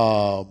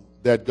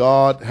that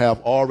God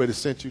have already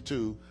sent you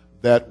to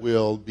that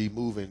will be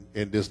moving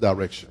in this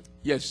direction?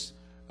 Yes.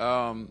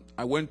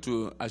 I went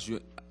to, as you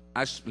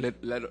asked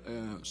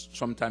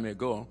some time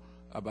ago,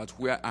 about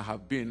where I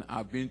have been.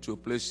 I've been to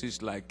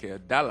places like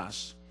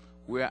Dallas,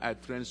 where I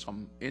trained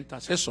some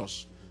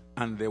intercessors,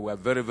 and they were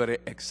very, very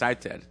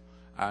excited.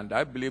 And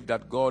I believe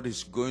that God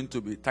is going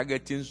to be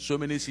targeting so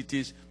many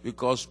cities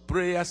because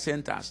prayer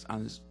centers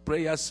and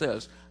prayer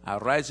cells are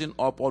rising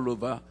up all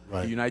over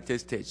the United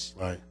States.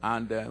 Right.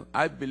 And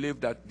I believe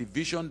that the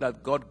vision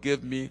that God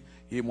gave me,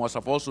 he must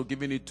have also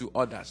given it to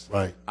others.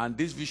 Right. And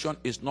this vision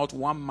is not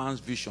one man's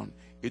vision.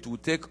 It will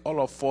take all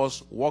of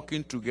us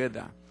working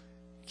together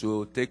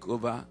to take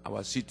over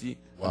our city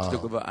and to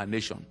take over our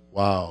nation.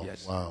 Wow.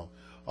 Yes. Wow.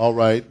 All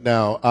right.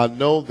 Now, I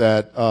know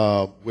that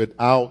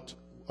without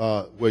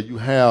where you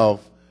have,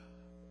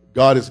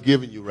 God has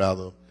given you,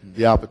 rather,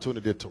 the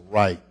opportunity to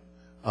write.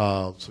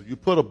 So you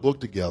put a book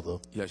together.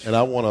 Yes. And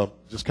I want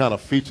to just kind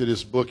of feature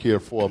this book here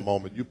for a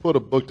moment. You put a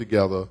book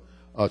together,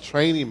 a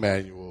training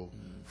manual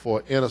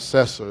for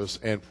intercessors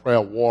and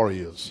prayer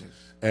warriors. Yes.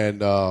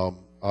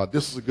 And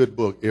this is a good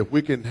book. If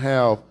we can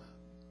have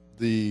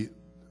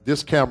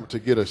this camera to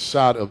get a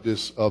shot of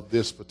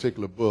this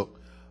particular book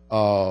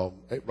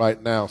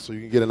right now, so you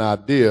can get an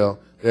idea.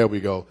 There we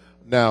go.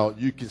 Now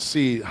you can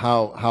see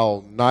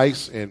how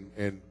nice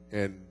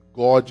and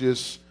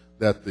gorgeous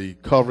that the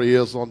cover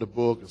is on the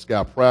book. It's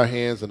got prayer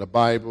hands and the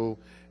Bible,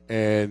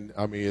 and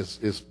I mean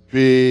it's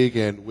big.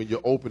 And when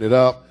you open it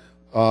up,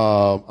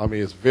 I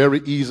mean it's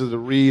very easy to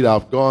read.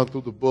 I've gone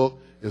through the book.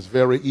 It's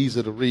very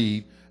easy to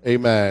read.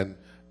 Amen.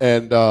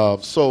 And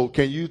so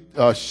can you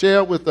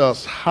share with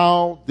us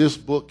how this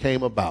book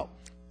came about?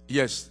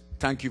 Yes,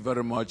 thank you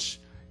very much.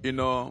 You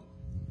know,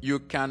 you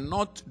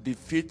cannot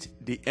defeat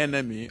the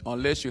enemy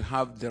unless you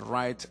have the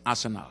right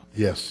arsenal.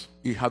 Yes.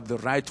 You have the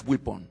right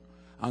weapon.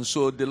 And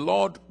so the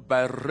Lord,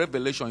 by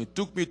revelation, it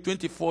took me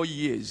 24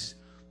 years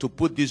to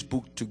put this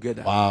book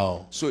together.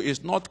 Wow. So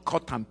it's not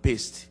cut and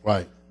paste.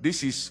 Right.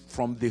 This is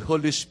from the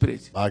Holy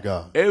Spirit. My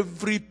God.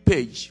 Every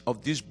page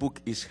of this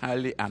book is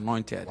highly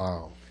anointed.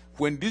 Wow.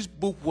 When this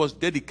book was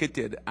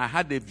dedicated, I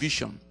had a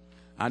vision.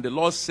 And the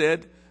Lord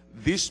said,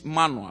 this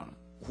manual,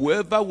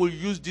 whoever will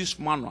use this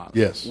manual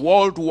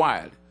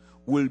worldwide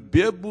will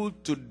be able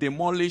to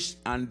demolish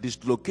and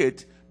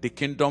dislocate the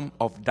kingdom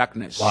of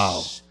darkness.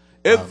 Wow.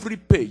 Every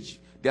page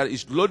that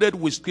is loaded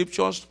with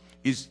scriptures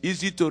is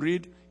easy to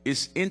read,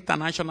 is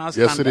international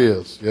standard. Yes, it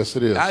is. Yes,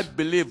 it is. I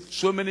believe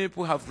so many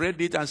people have read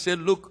it and said,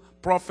 look,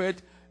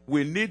 prophet,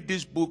 we need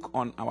this book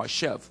on our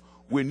shelf.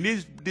 We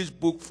need this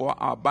book for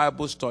our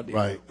Bible study.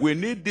 Right. We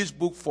need this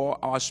book for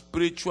our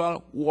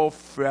spiritual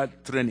warfare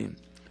training.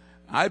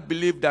 I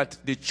believe that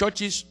the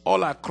churches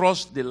all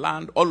across the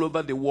land, all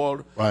over the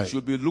world,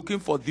 should be looking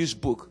for this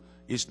book.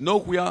 It's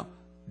nowhere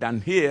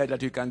than here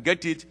that you can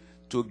get it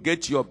to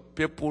get your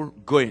people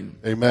going.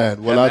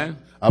 Amen. Well, Amen.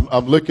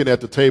 I'm looking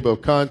at the table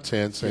of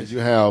contents, and you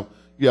have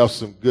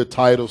some good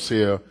titles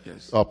here.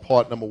 Yes.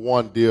 Part number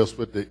 1 deals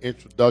with the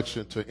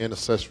introduction to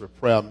intercessory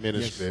prayer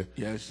ministry.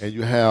 Yes. And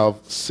you have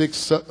six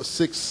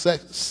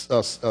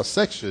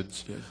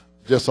sections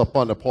just up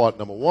under part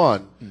number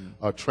 1.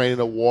 Training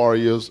of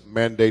warriors,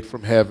 mandate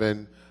from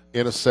heaven,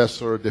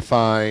 intercessor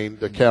defined,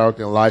 the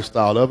character and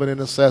lifestyle of an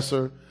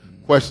intercessor,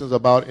 questions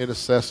about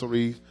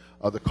intercessory,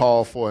 the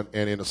call for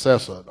an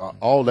intercessor.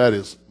 All that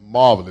is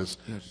marvelous.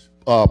 Yes.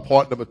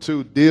 Part number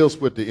 2 deals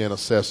with the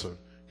intercessor.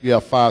 You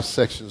have 5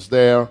 sections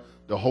there.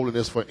 The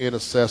holiness for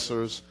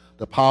intercessors,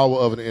 the power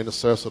of an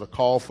intercessor, the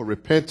call for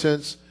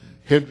repentance,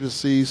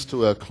 hindrances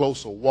to a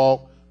closer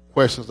walk,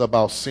 questions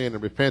about sin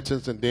and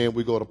repentance. And then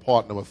we go to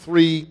part number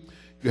 3.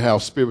 You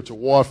have spiritual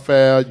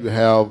warfare. You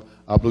have,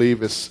 I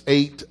believe it's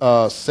 8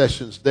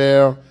 sessions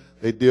there.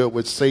 They deal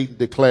with Satan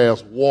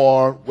declares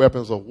war,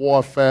 weapons of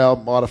warfare,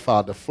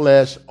 modify the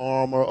flesh,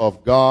 armor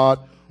of God,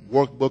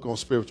 workbook on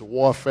spiritual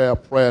warfare,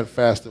 prayer and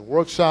fasting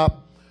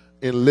workshop,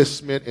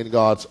 enlistment in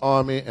God's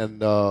army, and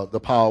the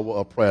power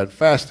of prayer and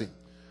fasting.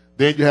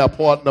 Then you have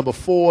part number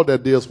 4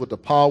 that deals with the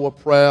power of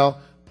prayer,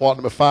 part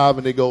number 5,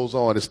 and it goes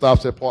on. It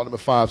stops at part number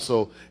 5.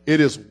 So it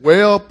is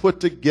well put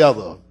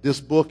together. This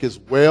book is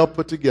well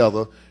put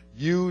together.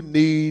 You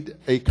need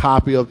a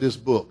copy of this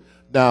book.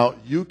 Now,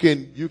 you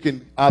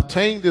can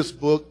obtain this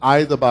book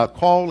either by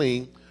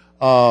calling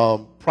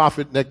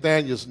Prophet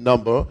Nathaniel's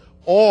number,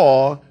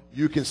 or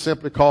you can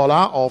simply call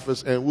our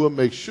office and we'll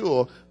make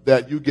sure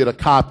that you get a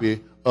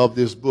copy of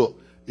this book.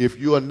 If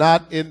you are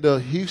not in the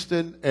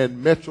Houston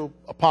and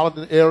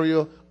metropolitan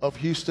area of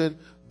Houston,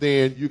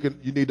 then you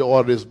need to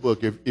order this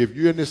book. If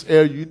you're in this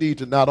area, you need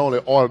to not only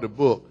order the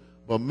book,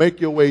 but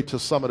make your way to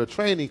some of the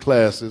training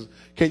classes.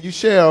 Can you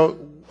share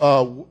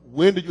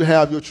when do you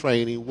have your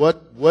training?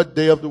 What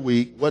day of the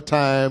week? What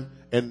time?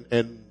 And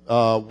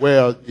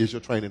where is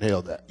your training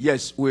held at?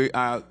 Yes, we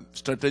are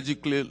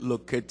strategically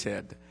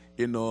located.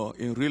 In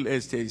real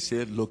estate, it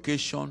says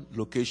location,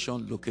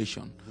 location,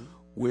 location. Mm-hmm.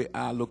 We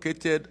are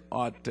located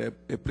at a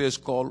place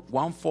called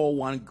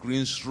 141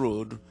 Greens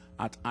Road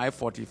at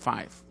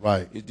I-45.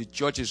 Right. The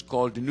church is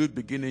called the New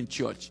Beginning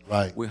Church.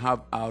 Right. We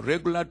have our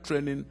regular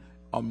training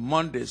on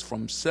Mondays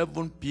from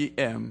 7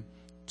 p.m.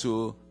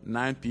 to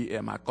 9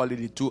 p.m. I call it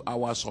the 2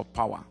 hours of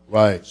power.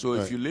 Right. So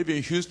if you live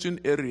in Houston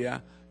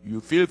area, you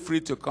feel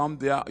free to come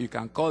there. You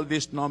can call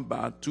this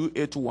number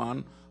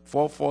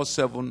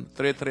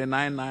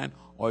 281-447-3399,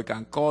 or you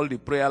can call the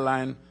prayer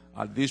line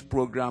at this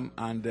program,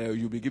 and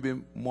you'll be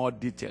given more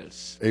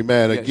details.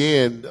 Amen. Yes.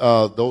 Again,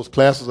 those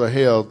classes are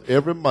held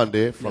every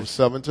Monday from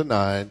 7 to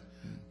 9.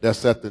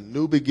 That's at the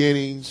New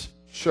Beginnings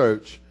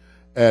Church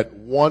at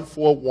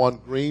 141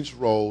 Greens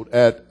Road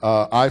at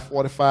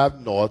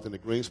I-45 North in the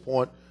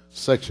Greenspoint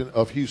section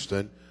of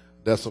Houston.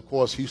 That's, of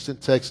course, Houston,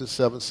 Texas,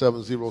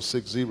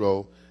 77060.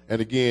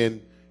 And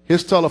again,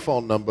 his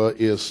telephone number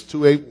is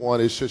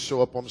 281. It should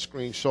show up on the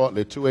screen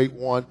shortly,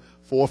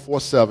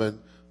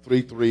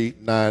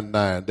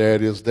 281-447-3399. There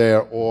it is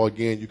there. Or,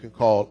 again, you can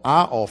call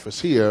our office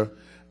here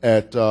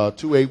at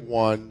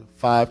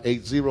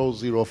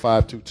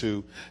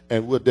 281-580-0522,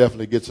 and we'll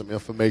definitely get some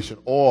information.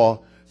 Or,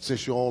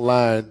 since you're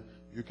online,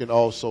 you can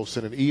also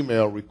send an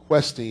email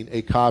requesting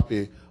a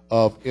copy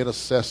of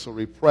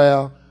Intercessory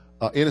Prayer,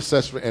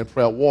 Intercessory and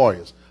Prayer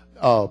Warriors.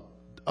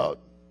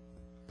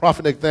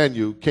 Prophet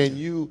Nathaniel, can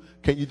you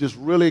just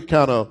really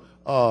kind of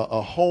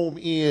home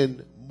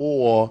in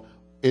more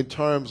in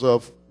terms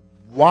of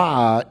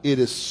why it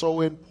is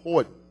so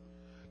important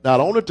not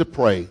only to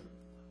pray,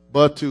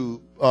 but to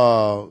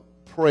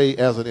pray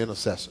as an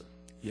intercessor?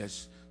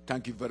 Yes,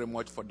 thank you very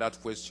much for that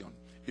question.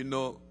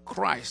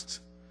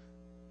 Christ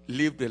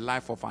lived the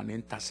life of an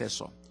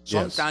intercessor.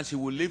 Sometimes he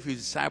will leave his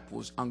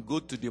disciples and go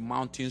to the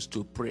mountains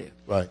to pray.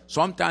 Right.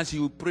 Sometimes he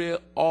will pray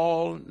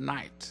all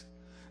night.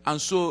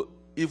 And so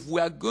if we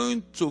are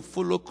going to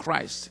follow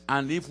Christ,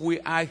 and if we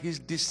are his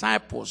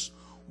disciples,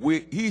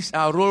 he is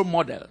our role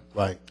model.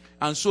 Right.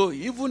 And so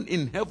even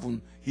in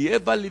heaven, he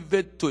ever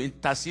lived to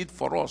intercede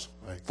for us.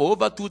 Right. For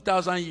over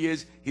 2,000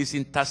 years, he's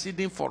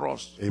interceding for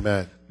us.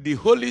 Amen. The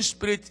Holy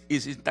Spirit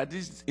is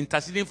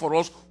interceding for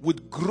us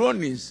with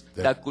groanings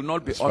that could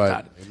not be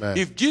uttered. Right.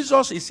 If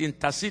Jesus is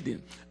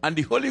interceding and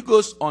the Holy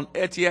Ghost on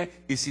earth here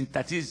is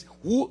interceding,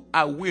 who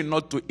are we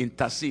not to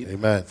intercede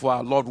for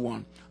our loved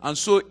one? And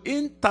so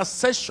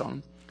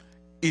intercession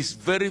is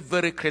very,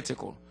 very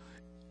critical.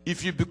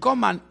 If you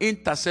become an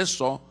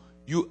intercessor,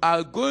 you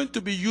are going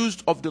to be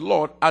used of the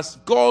Lord as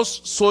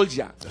God's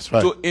soldier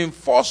to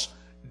enforce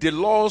the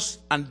laws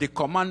and the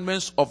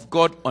commandments of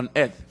God on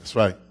earth. That's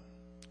right.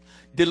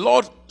 The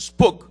Lord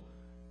spoke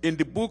in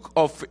the book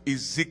of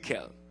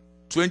Ezekiel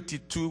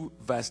 22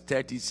 verse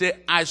 30. He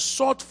said, I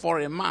sought for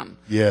a man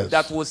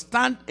that will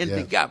stand in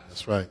the gap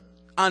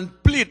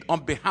and plead on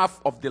behalf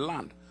of the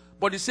land.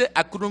 But he said,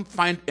 I couldn't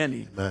find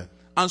any. Amen.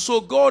 And so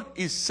God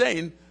is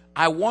saying,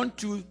 I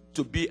want you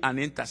to be an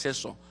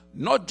intercessor.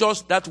 Not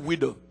just that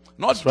widow.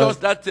 Not just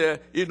that,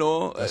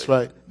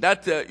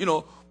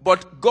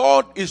 but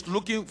God is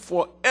looking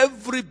for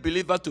every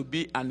believer to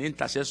be an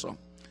intercessor.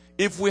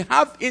 If we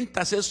have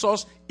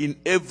intercessors in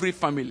every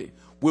family,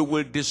 we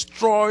will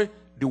destroy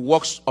the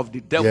works of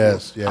the devil.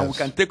 And we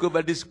can take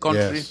over this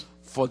country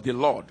for the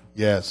Lord.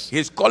 Yes.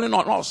 He's calling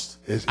on us.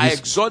 I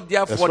exhort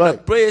therefore the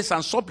prayers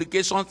and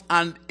supplications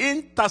and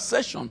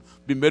intercession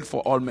be made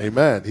for all men.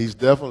 Amen. He's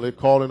definitely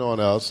calling on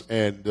us.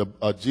 And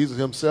Jesus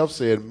himself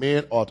said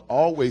men ought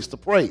always to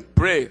pray.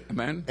 Pray.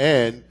 Amen.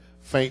 And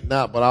faint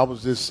not. But I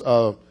was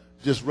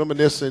just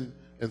reminiscing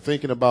and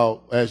thinking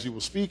about, as you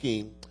were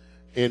speaking,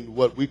 in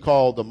what we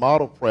call the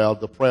model prayer,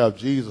 the prayer of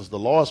Jesus, the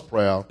Lord's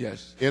Prayer.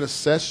 Yes.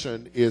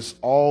 Intercession is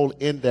all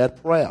in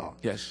that prayer.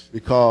 Yes.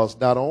 Because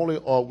not only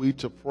are we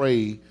to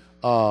pray,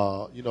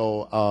 for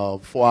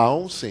our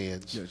own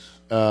sins,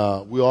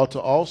 we ought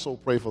to also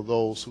pray for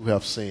those who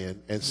have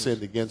sinned and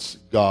sinned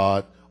against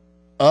God,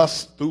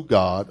 us through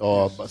God,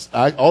 or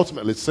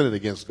ultimately sinning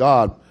against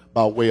God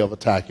by way of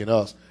attacking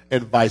us,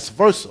 and vice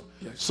versa.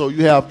 Yes. So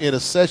you have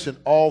intercession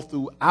all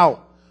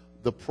throughout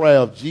the prayer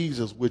of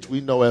Jesus, which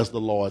we know as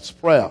the Lord's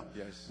Prayer,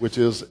 which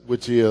is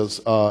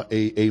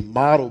a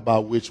model by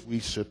which we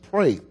should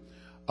pray.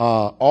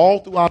 All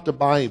throughout the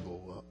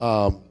Bible,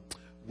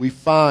 we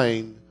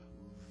find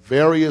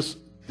various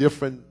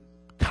different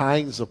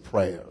kinds of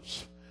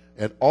prayers,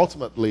 and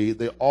ultimately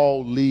they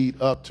all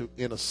lead up to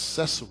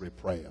intercessory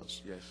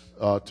prayers.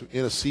 To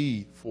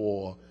intercede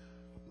for,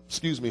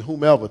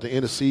 whomever, to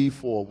intercede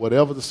for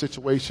whatever the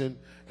situation.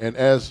 And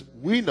as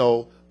we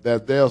know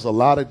that there's a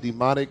lot of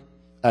demonic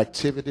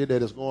activity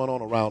that is going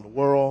on around the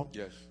world.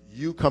 Yes.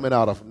 you coming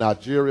out of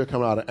Nigeria,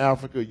 coming out of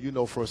Africa, you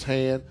know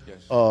firsthand Yes.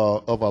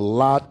 of a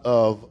lot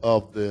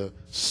of the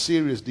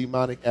serious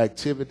demonic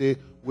activity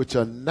which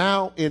are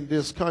now in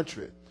this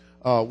country.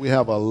 We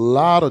have a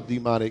lot of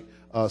demonic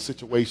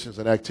situations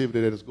and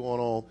activity that is going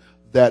on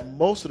that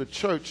most of the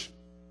church,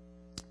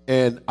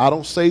 and I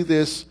don't say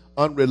this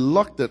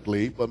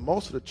unreluctantly, but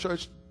most of the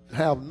church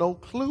have no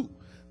clue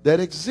that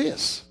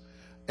exists.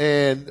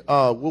 And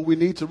what we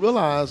need to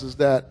realize is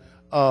that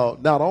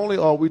not only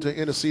are we to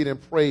intercede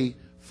and pray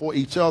for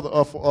each other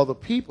or for other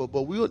people,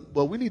 but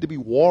we need to be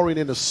warring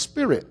in the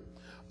spirit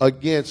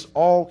against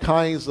all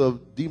kinds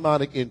of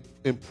demonic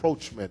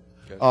encroachment,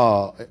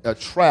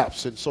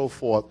 traps and so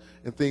forth,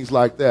 and things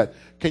like that.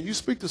 Can you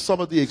speak to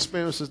some of the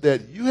experiences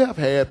that you have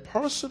had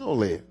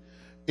personally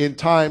in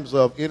times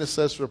of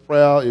intercessory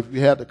prayer, if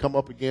you had to come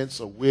up against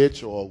a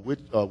witch or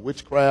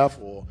witchcraft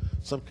or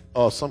some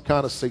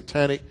kind of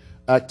satanic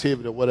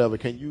activity or whatever?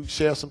 Can you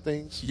share some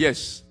things?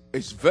 Yes,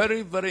 it's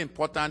very, very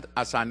important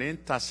as an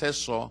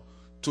intercessor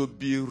to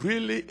be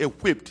really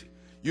equipped.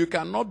 You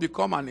cannot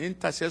become an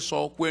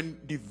intercessor when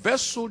the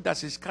vessel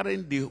that is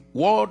carrying the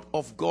word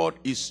of God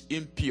is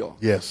impure,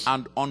 yes,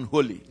 and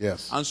unholy.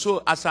 Yes. And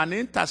so as an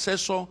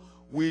intercessor,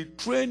 we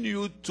train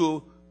you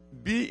to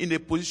be in a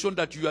position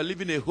that you are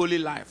living a holy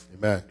life.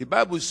 Amen. The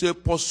Bible says,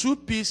 pursue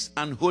peace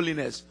and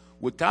holiness,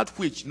 without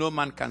which no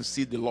man can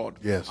see the Lord.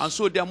 Yes. And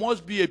so there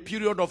must be a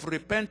period of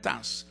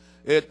repentance,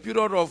 a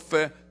period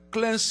of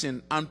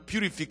cleansing and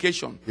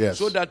purification, yes,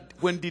 so that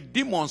when the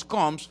demons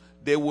comes,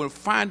 they will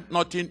find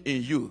nothing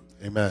in you.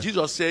 Amen.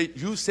 Jesus said,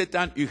 you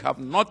Satan, you have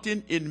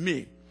nothing in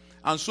me.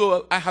 And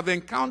so I have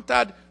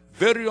encountered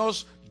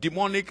various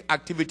demonic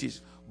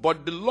activities,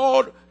 but the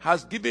Lord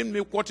has given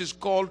me what is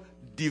called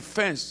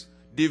defense,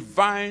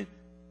 divine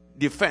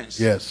defense,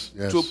 yes,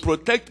 yes, to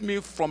protect me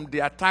from the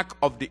attack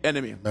of the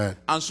enemy. Amen.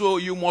 And so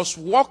you must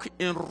walk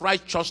in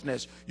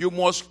righteousness. You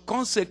must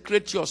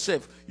consecrate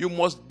yourself. You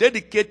must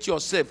dedicate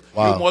yourself.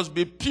 Wow. You must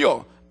be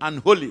pure and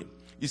holy.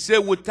 He said,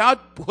 without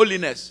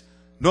holiness,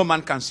 no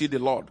man can see the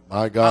Lord.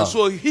 My God. And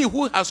so he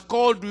who has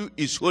called you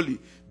is holy.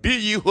 Be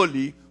ye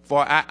holy, for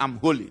I am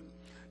holy.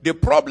 The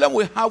problem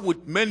we have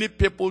with many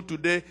people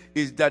today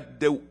is that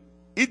they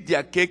eat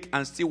their cake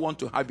and still want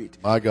to have it.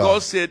 My God.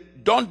 God said,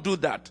 don't do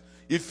that.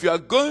 If you are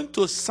going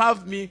to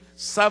serve me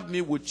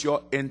with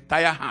your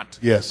entire heart.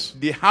 Yes.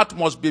 The heart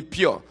must be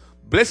pure.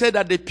 Blessed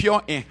are the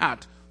pure in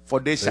heart,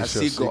 for they shall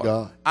see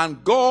God.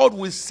 And God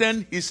will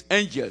send his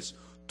angels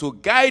to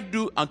guide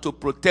you and to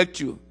protect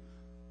you.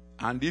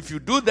 And if you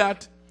do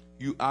that,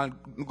 you are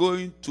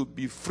going to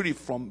be free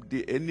from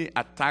any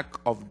attack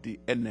of the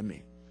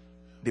enemy.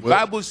 The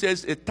Bible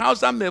says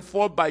 1,000 may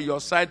fall by your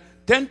side,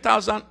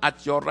 10,000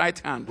 at your right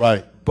hand.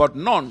 Right. But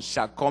none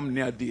shall come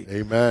near thee.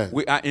 Amen.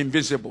 We are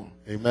invisible.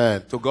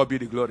 Amen. To God be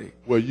the glory.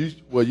 Well,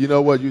 you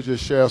know what? You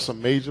just share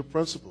some major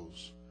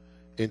principles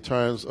in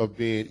terms of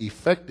being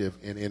effective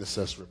in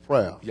intercessory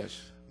prayer.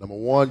 Yes. Number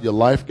one, your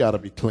life got to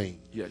be clean.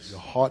 Yes. Your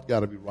heart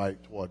got to be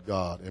right toward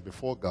God. And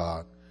before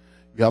God,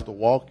 you have to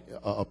walk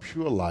a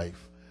pure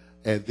life.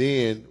 And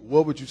then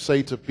what would you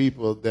say to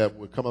people that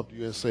would come up to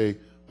you and say,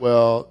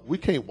 well, we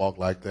can't walk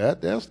like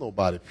that. There's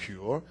nobody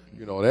pure.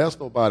 You know, there's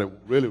nobody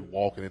really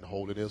walking in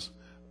holiness.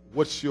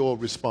 What's your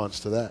response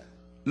to that?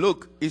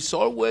 Look, it's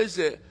always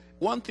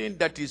one thing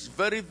that is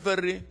very,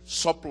 very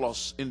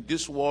surplus in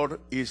this world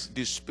is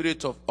the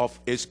spirit of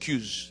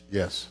excuse.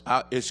 Yes.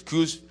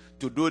 Excuse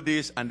to do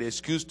this and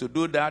excuse to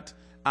do that,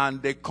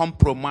 and they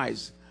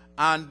compromise.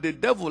 And the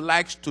devil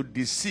likes to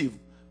deceive.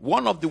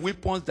 One of the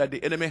weapons that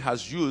the enemy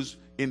has used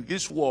in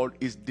this world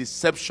is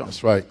deception.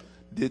 That's right.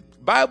 The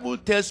Bible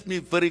tells me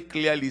very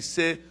clearly,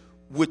 say,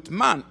 with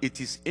man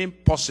it is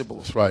impossible.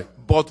 That's right.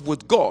 But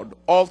with God,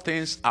 all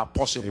things are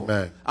possible.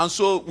 Amen. And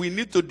so we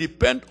need to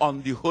depend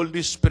on the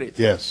Holy Spirit.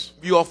 Yes.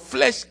 Your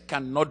flesh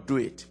cannot do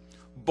it.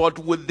 But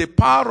with the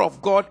power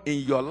of God in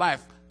your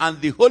life and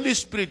the Holy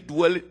Spirit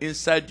dwelling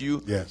inside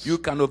you, yes, you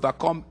can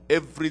overcome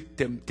every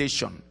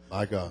temptation.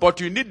 My God. But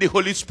you need the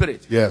Holy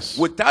Spirit. Yes.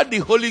 Without the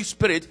Holy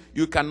Spirit,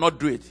 you cannot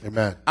do it.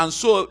 Amen. And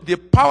so the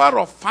power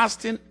of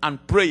fasting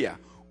and prayer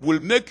will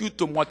make you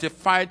to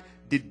mortify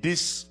the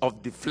deeds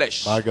of the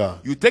flesh. My God.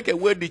 You take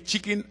away the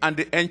chicken and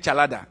the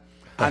enchilada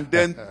and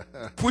then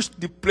push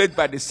the plate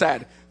by the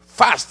side,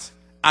 fast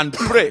and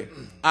pray,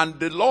 and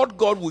the Lord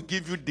God will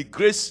give you the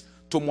grace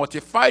to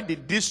mortify the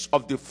deeds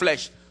of the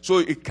flesh so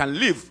it can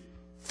live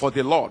for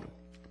the Lord.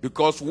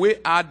 Because we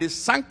are the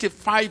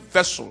sanctified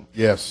vessel,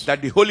 yes,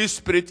 that the Holy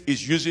Spirit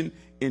is using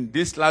in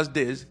these last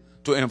days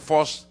to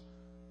enforce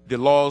the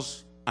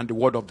laws and the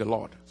word of the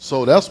Lord.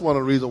 So that's one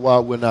of the reasons why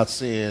we're not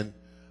seeing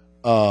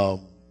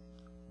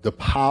the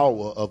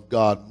power of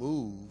God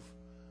move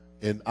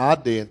in our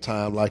day and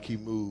time like he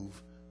moved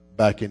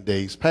back in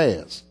days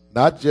past.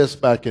 Not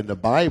just back in the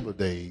Bible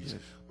days,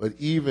 yes, but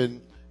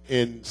even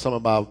in some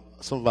of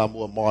our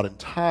more modern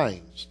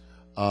times,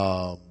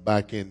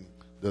 back in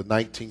the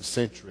 19th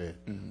century,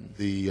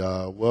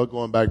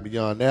 going back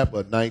beyond that,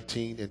 but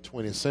 19th and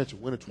 20th century.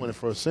 We're in the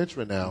 21st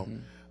century now.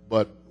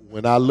 But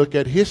when I look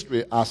at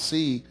history, I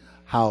see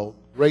how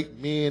great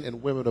men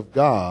and women of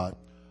God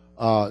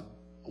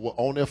were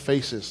on their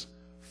faces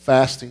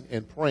fasting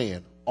and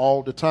praying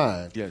all the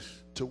time. Yes.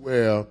 To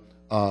where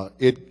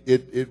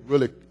it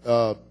really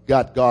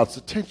got God's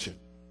attention,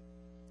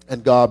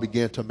 and God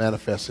began to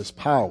manifest his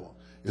power.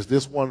 Is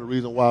this one of the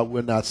reasons why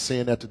we're not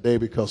seeing that today?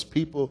 Because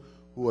people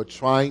who are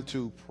trying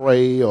to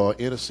pray or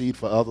intercede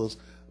for others,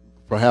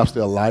 perhaps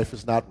their life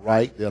is not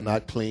right, they're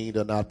not clean,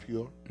 they're not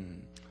pure?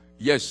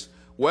 Yes.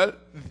 Well,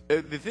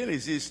 the thing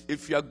is this: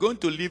 if you are going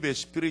to live a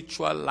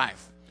spiritual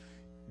life,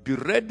 be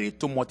ready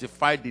to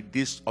mortify the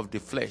deeds of the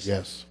flesh.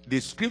 Yes. The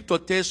scripture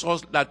tells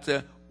us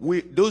that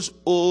those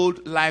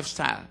old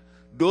lifestyle,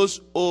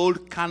 those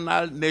old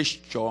carnal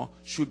nature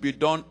should be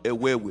done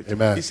away with.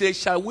 Amen. He says,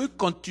 shall we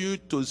continue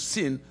to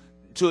sin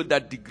so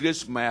that the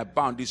grace may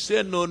abound? He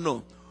said,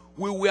 no.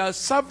 We were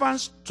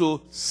servants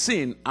to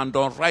sin and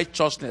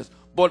unrighteousness.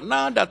 But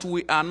now that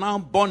we are now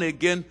born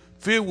again,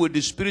 filled with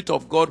the Spirit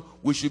of God,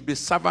 we should be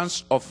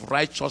servants of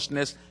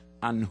righteousness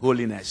and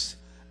holiness.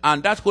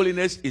 And that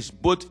holiness is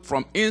both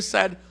from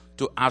inside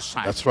to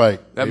outside. That's right.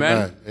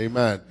 Amen.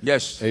 Amen.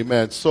 Yes.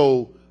 Amen.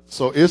 So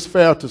it's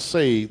fair to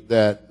say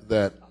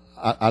that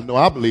I know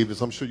I believe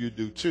this, I'm sure you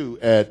do too,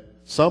 at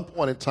some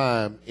point in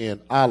time in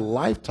our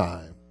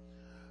lifetime,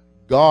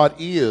 God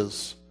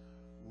is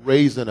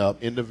raising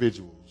up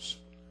individuals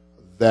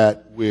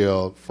that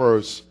will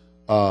first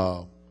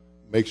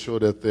make sure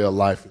that their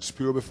life is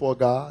pure before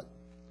God,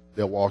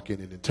 they're walking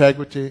in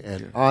integrity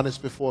and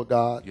honest before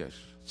God, Yes.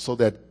 so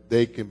that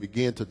they can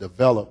begin to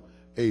develop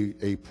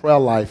a prayer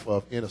life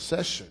of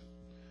intercession,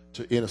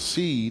 to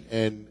intercede,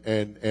 and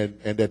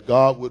that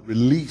God would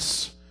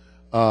release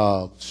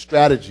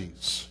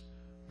strategies,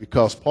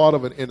 because part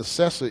of an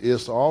intercessor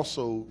is to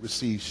also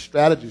receive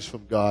strategies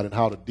from God and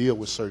how to deal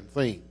with certain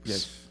things.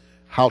 Yes.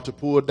 How to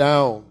pull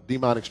down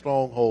demonic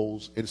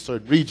strongholds in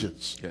certain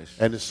regions. Yes.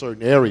 And in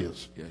certain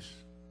areas. Yes.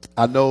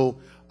 I know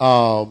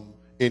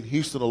in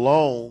Houston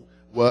alone,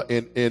 well,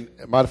 in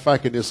matter of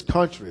fact, in this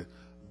country,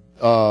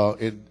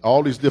 in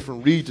all these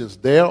different regions,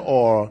 there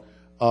are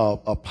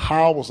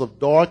powers of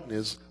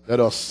darkness that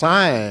are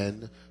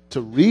assigned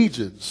to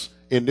regions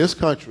in this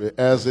country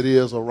as it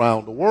is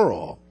around the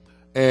world.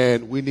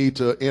 And we need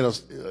to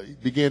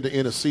begin to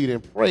intercede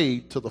and pray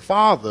to the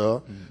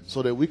Father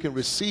so that we can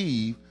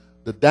receive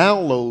the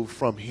download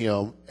from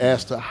him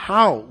as to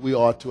how we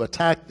are to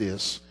attack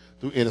this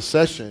through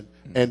intercession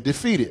and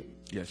defeat it.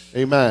 Yes.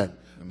 Amen.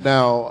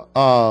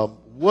 Now,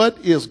 what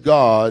is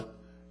God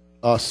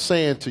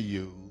saying to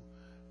you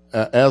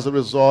as a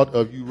result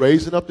of you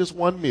raising up this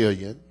 1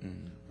 million,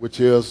 which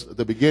is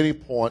the beginning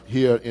point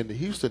here in the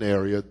Houston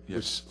area,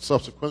 which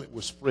subsequently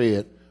was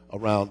spread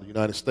around the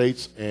United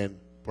States and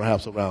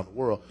perhaps around the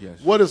world? Yes.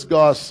 What is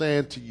God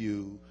saying to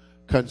you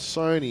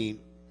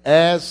concerning,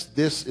 as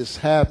this is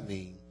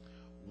happening,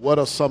 what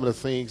are some of the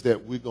things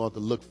that we're going to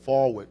look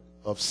forward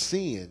of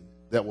seeing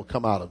that will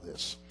come out of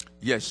this?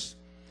 Yes.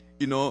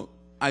 You know,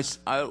 I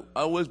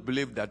always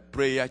believe that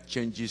prayer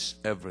changes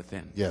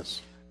everything.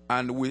 Yes.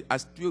 And we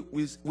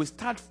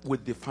start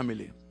with the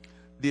family.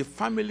 The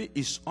family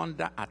is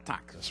under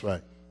attack. That's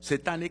right.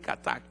 Satanic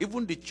attack.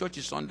 Even the church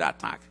is under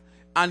attack.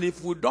 And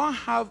if we don't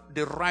have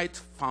the right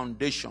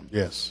foundation,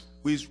 yes,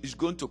 it's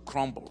going to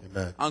crumble.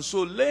 Amen. And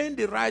so laying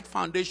the right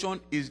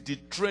foundation is the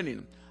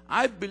training.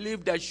 I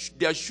believe that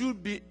there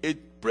should be a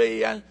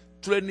prayer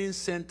training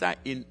center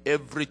in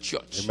every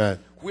church. Amen.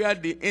 Where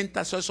the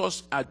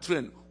intercessors are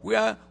trained,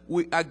 where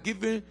we are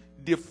given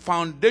the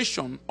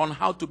foundation on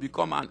how to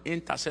become an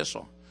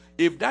intercessor.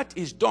 If that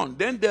is done,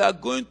 then they are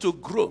going to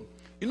grow.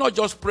 You're not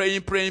just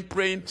praying.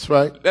 That's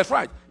right. That's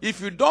right. If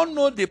you don't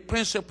know the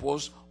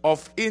principles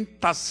of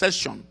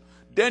intercession,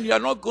 then you are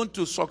not going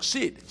to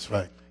succeed. That's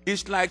right.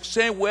 It's like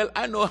saying, well,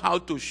 I know how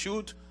to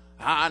shoot,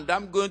 and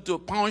I'm going to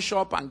pawn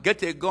shop and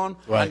get a gun,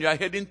 right, and you are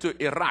heading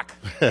to Iraq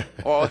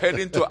or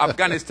heading to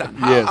Afghanistan.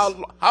 Yes.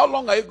 How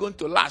long are you going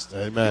to last?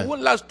 Amen. You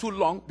won't last too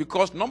long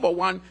because, number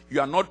one, you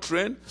are not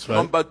trained. That's right.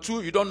 Number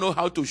two, you don't know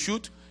how to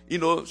shoot. You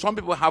know, some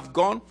people have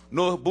gun,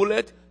 no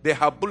bullet. They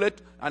have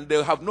bullet, and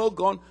they have no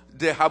gun.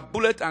 They have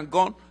bullet and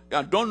gun,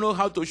 and don't know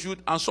how to shoot.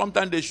 And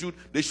sometimes they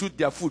shoot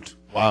their foot.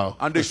 Wow.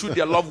 And they shoot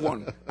their loved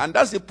one. And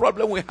that's the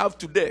problem we have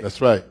today. That's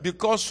right.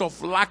 Because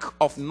of lack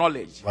of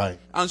knowledge. Right.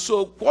 And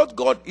so what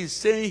God is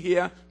saying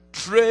here,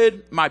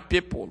 train my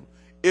people,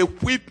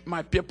 equip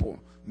my people,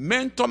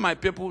 mentor my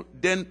people,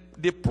 then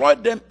deploy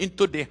them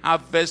into the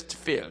harvest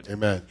field.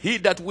 Amen. He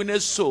that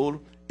winneth soul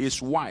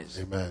is wise.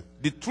 Amen.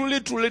 Truly,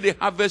 the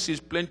harvest is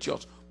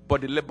plenteous,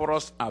 but the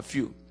laborers are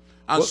few.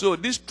 And so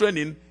this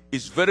training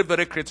is very,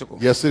 very critical.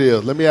 Yes, it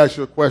is. Let me ask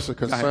you a question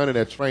concerning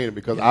that training,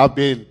 because I've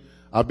been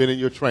in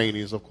your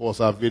trainings. Of course,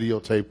 I've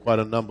videotaped quite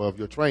a number of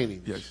your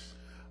trainings. Yes.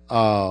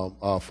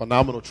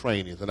 Phenomenal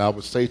trainings. And I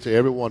would say to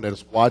everyone that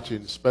is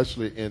watching,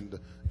 especially in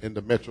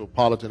the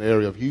metropolitan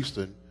area of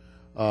Houston,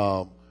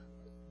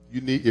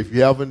 if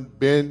you haven't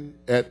been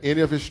at any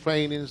of his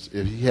trainings,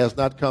 if he has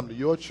not come to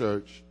your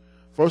church,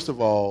 first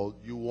of all,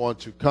 you want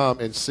to come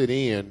and sit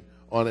in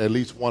on at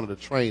least one of the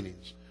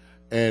trainings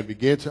and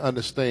begin to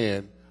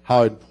understand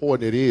how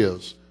important it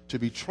is to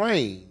be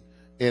trained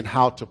in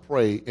how to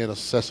pray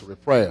intercessory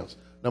prayers.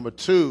 Number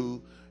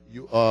two,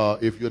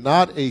 if you're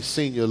not a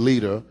senior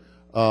leader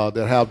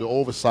that have the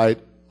oversight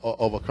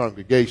of a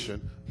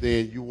congregation,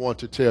 then you want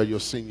to tell your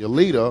senior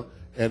leader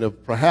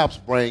and perhaps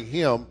bring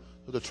him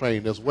to the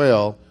training as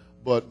well.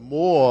 But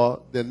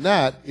more than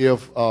that,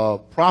 if a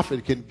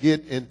prophet can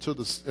get into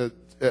the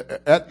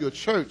at your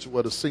church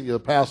where the senior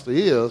pastor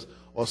is,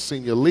 or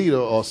senior leader,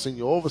 or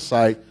senior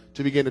oversight,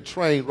 to begin to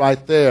train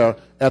right there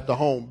at the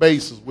home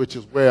bases, which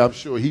is where I'm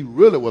sure he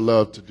really would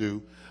love to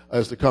do,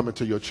 is to come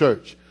into your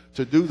church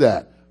to do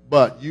that.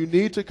 But you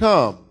need to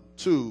come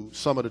to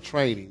some of the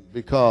training,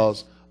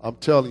 because I'm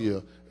telling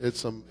you,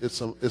 it's an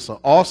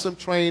awesome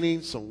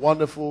training, some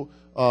wonderful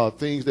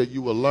things that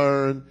you will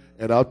learn.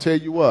 And I'll tell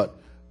you what,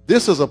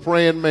 this is a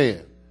praying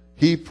man.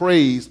 He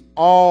prays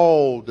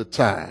all the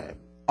time.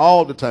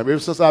 All the time. Ever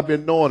since I've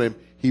been knowing him,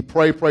 he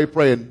pray.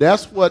 And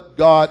that's what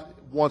God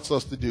wants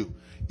us to do,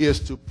 is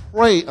to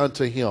pray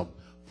unto him.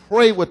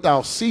 Pray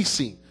without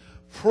ceasing.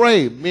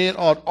 Pray. Men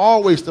ought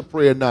always to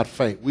pray and not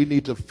faint. We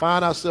need to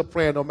find ourselves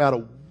praying no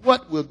matter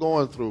what we're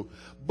going through.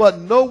 But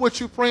know what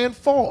you're praying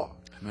for.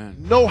 Amen.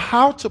 Know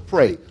how to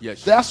pray.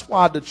 Yes. That's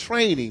why the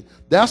training,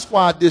 that's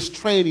why this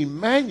training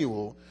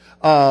manual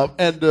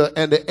and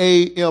the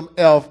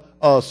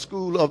AMF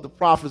School of the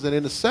Prophets and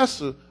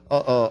Intercessors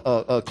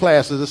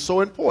classes is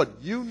so important.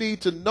 You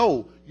need to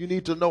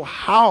know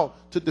how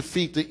to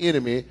defeat the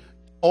enemy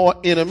or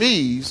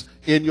enemies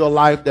in your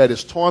life that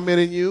is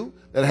tormenting you,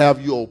 that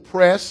have you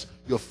oppressed,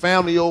 your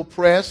family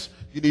oppressed.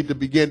 You need to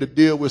begin to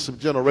deal with some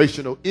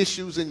generational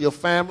issues in your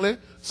family,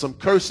 some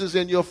curses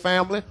in your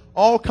family,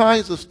 all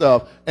kinds of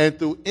stuff. And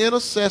through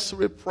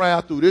intercessory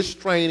prayer, through this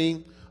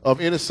training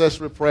of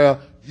intercessory prayer,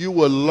 you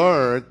will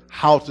learn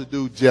how to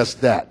do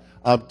just that.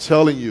 I'm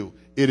telling you,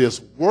 it is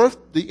worth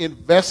the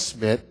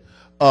investment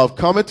of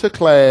coming to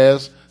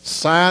class,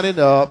 signing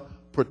up,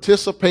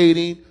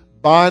 participating,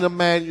 buying a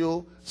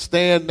manual,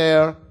 staying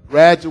there,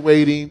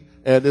 graduating,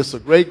 and it's a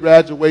great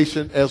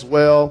graduation as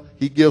well.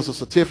 He gives a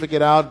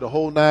certificate out, the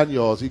whole 9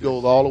 yards. He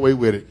goes all the way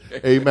with it.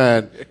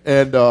 Amen.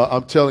 And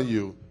I'm telling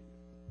you,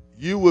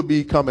 you will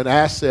become an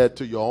asset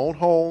to your own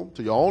home,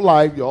 to your own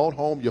life, your own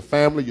home, your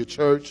family, your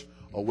church,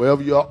 or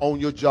wherever you are on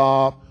your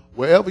job,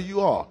 wherever you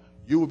are.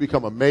 You will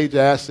become a major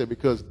asset,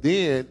 because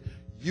then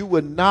you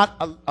will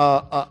not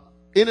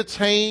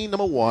entertain,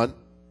 number one,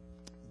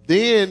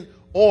 then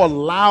or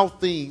allow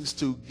things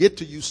to get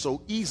to you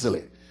so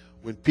easily.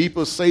 When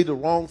people say the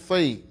wrong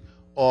thing,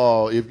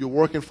 or if you're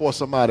working for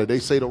somebody, they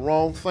say the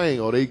wrong thing,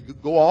 or they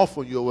go off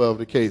on you, or whatever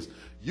the case,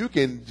 you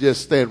can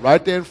just stand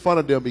right there in front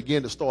of them and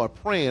begin to start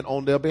praying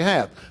on their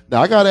behalf.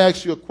 Now, I got to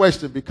ask you a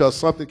question, because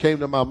something came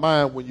to my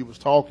mind when you was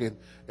talking,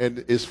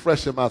 and it's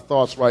fresh in my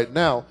thoughts right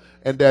now,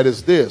 and that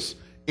is this.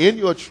 In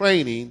your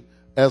training,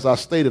 as I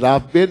stated,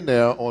 I've been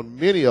there on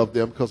many of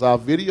them, because I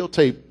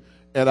videotape,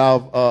 and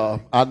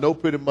I know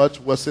pretty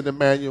much what's in the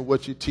manual,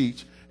 what you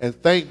teach, and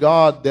thank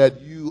God that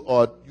you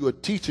are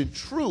teaching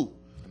true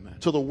Amen.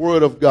 To the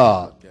Word of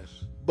God. Yes.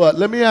 But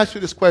let me ask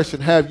you this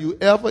question. Have you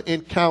ever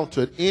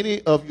encountered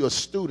any of your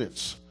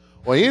students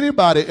or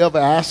anybody ever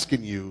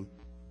asking you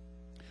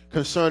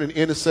concerning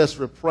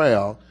intercessory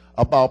prayer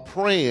about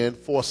praying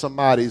for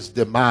somebody's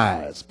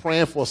demise,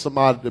 praying for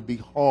somebody to be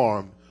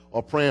harmed,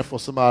 or praying for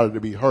somebody to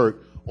be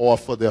hurt, or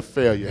for their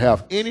failure?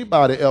 Have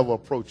anybody ever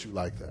approached you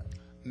like that?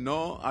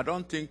 No, I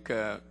don't think,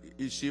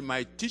 you see,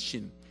 my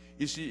teaching,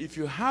 you see, if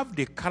you have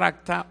the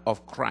character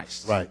of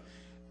Christ, right,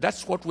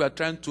 that's what we are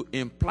trying to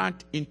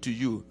implant into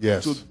you,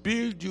 yes, to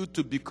build you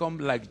to become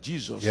like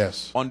Jesus,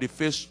 yes, on the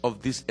face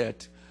of this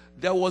earth.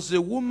 There was a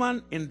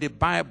woman in the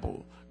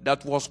Bible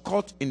that was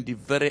caught in the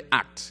very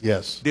act.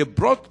 yes. They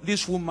brought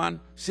this woman,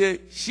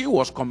 say she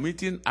was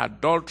committing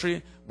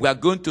adultery. We are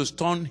going to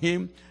stone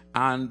him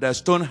and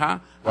stone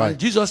her. Right. And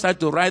Jesus started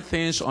to write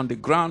things on the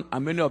ground,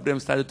 and many of them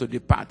started to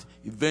depart.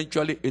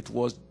 Eventually, it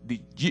was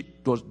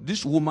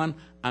this woman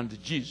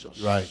and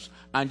Jesus. Right.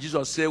 And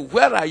Jesus said,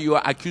 "Where are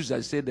your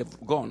accusers?" He said,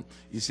 "They've gone."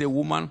 He said,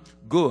 "Woman,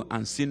 go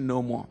and sin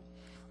no more."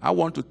 I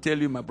want to tell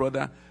you, my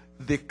brother,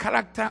 the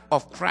character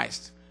of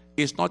Christ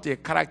is not a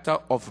character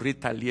of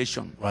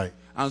retaliation. Right.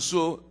 And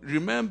so,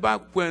 remember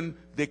when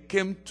they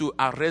came to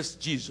arrest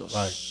Jesus,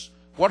 right,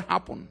 what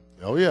happened?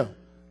 Oh, yeah.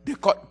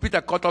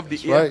 Peter cut off the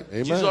That's ear. right.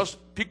 Amen. Jesus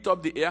picked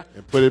up the ear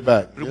and put it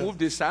back. Removed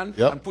the sand,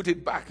 yep, and put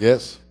it back.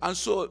 Yes. And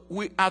so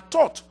we are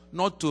taught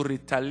not to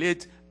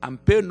retaliate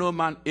and pay no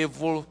man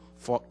evil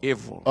for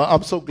evil.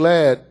 I'm so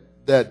glad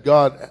that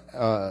God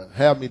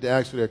had me to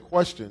ask you that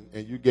question,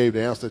 and you gave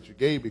the answer that you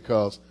gave,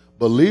 because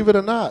believe it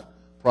or not,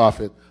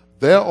 Prophet,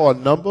 there are a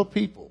number of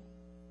people,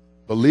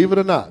 believe it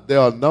or not, there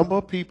are a number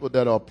of people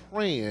that are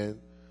praying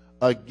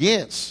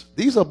against,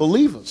 these are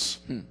believers.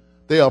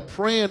 They are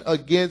praying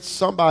against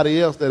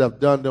somebody else that have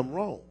done them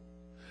wrong.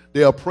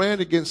 They are praying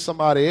against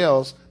somebody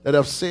else that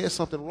have said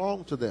something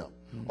wrong to them.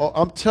 Oh,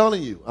 I'm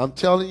telling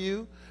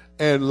you,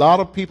 and a lot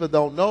of people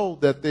don't know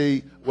that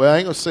well, I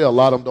ain't going to say a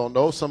lot of them don't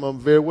know. Some of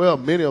them very well,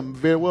 many of them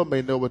very well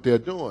may know what they're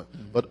doing.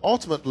 But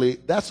ultimately,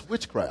 that's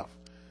witchcraft.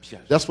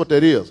 Yes. That's what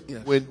that is.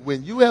 Yes.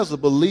 When you as a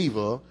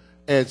believer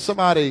and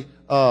somebody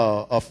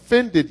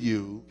offended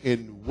you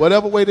in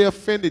whatever way they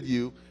offended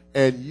you,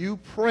 and you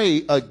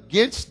pray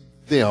against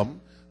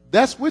them,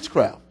 that's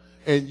witchcraft.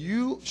 And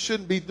you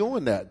shouldn't be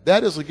doing that.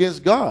 That is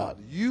against God.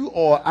 You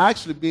are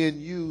actually being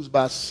used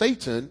by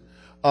Satan,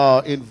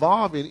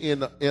 involving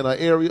in an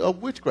area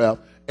of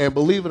witchcraft. And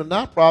believe it or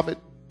not, Prophet,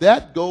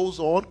 that goes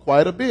on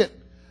quite a bit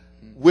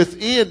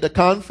within the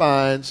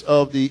confines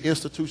of the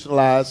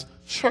institutionalized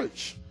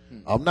church.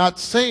 I'm not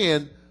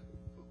saying,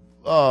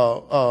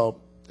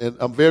 and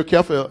I'm very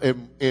careful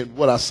in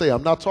what I say,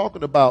 I'm not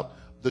talking about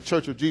the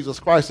Church of Jesus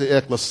Christ, the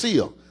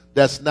ecclesia.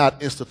 That's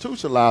not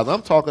institutionalized.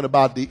 I'm talking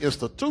about the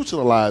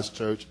institutionalized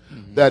church.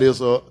 That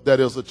is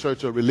a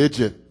church of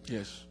religion.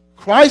 Yes.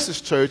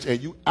 Christ's church,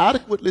 and you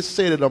adequately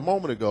said it a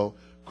moment ago,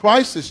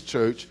 Christ's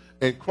church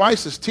and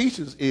Christ's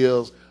teachings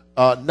is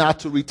not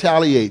to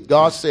retaliate.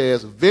 God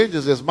says,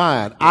 vengeance is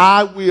mine.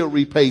 I will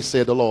repay,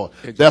 said the Lord.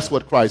 Exactly. That's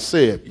what Christ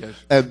said. Yes.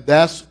 And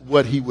that's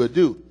what he would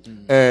do.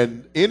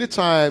 And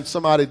anytime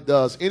somebody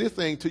does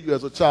anything to you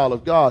as a child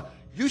of God,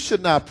 you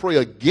should not pray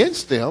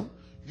against them.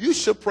 You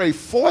should pray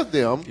for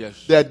them,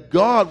 yes, that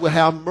God will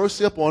have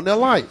mercy upon their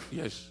life.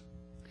 Yes.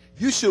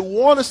 You should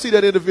want to see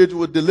that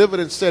individual delivered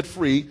and set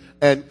free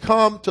and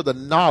come to the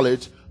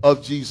knowledge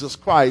of Jesus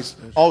Christ,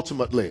 yes,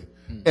 ultimately.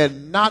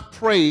 And not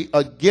pray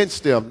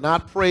against them,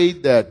 not pray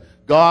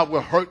that God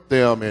will hurt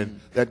them and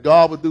that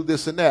God will do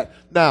this and that.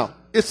 Now,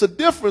 it's a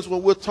difference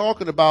when we're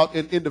talking about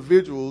an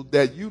individual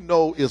that you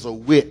know is a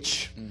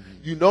witch.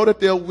 You know that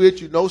they're a witch.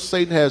 You know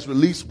Satan has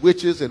released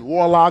witches and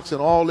warlocks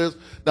and all this.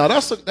 Now,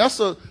 that's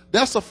a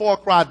far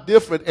cry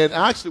different. And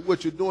actually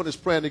what you're doing is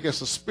praying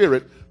against a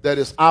spirit that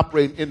is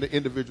operating in the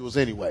individuals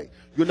anyway.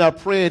 You're not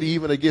praying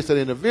even against that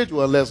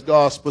individual unless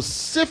God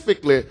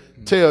specifically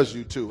tells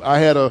you to. I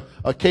had a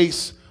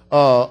case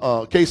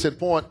in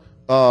point.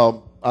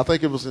 I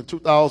think it was in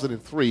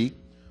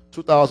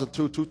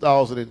 2002,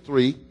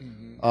 2003.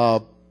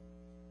 God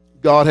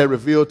had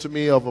revealed to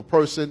me of a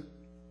person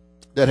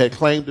that had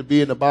claimed to be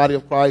in the body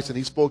of Christ, and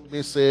he spoke to me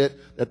and said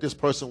that this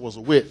person was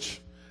a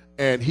witch.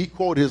 And he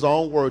quoted his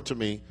own word to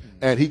me,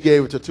 and he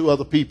gave it to two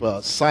other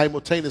people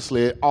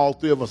simultaneously, all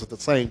three of us at the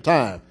same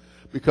time.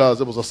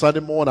 Because it was a Sunday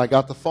morning, I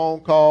got the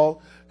phone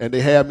call, and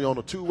they had me on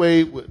a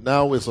two-way.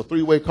 Now it's a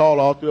three-way call,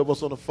 all three of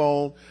us on the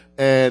phone,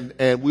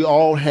 and we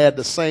all had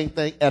the same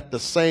thing at the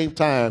same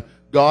time.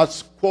 God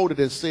quoted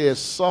and said,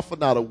 "Suffer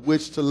not a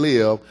witch to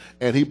live,"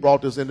 and he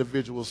brought this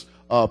individual's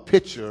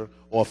picture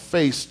or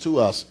face to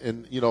us,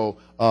 in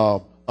our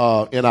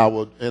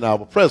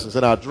presence,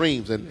 in our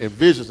dreams and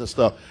visions and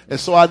stuff. And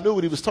so I knew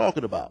what he was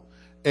talking about,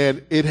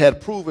 and it had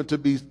proven to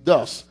be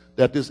thus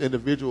that this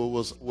individual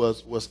was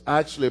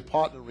actually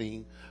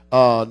partnering,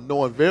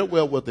 knowing very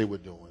well what they were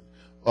doing,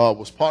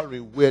 was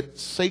partnering with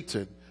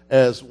Satan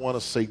as one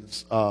of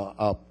Satan's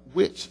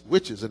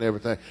witches and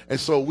everything. And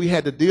so we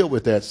had to deal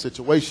with that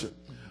situation.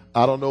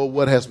 I don't know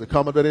what has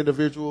become of that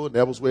individual.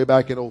 That was way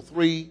back in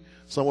 2003,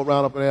 somewhere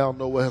around up there. I don't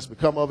know what has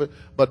become of it.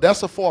 But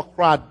that's a far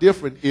cry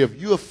different.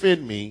 If you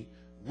offend me,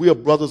 we are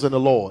brothers in the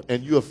Lord,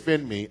 and you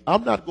offend me,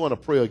 I'm not going to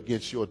pray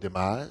against your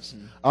demise.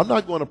 I'm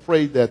not going to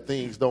pray that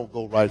things don't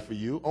go right for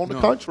you. On the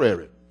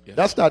contrary,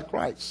 that's not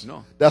Christ.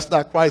 No. That's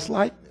not Christ's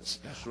likeness.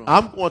 That's right.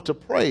 I'm going to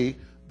pray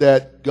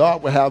that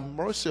God will have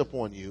mercy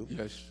upon you.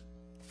 Yes.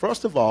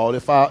 First of all,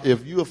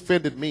 if you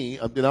offended me,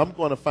 then I'm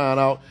going to find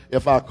out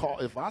if I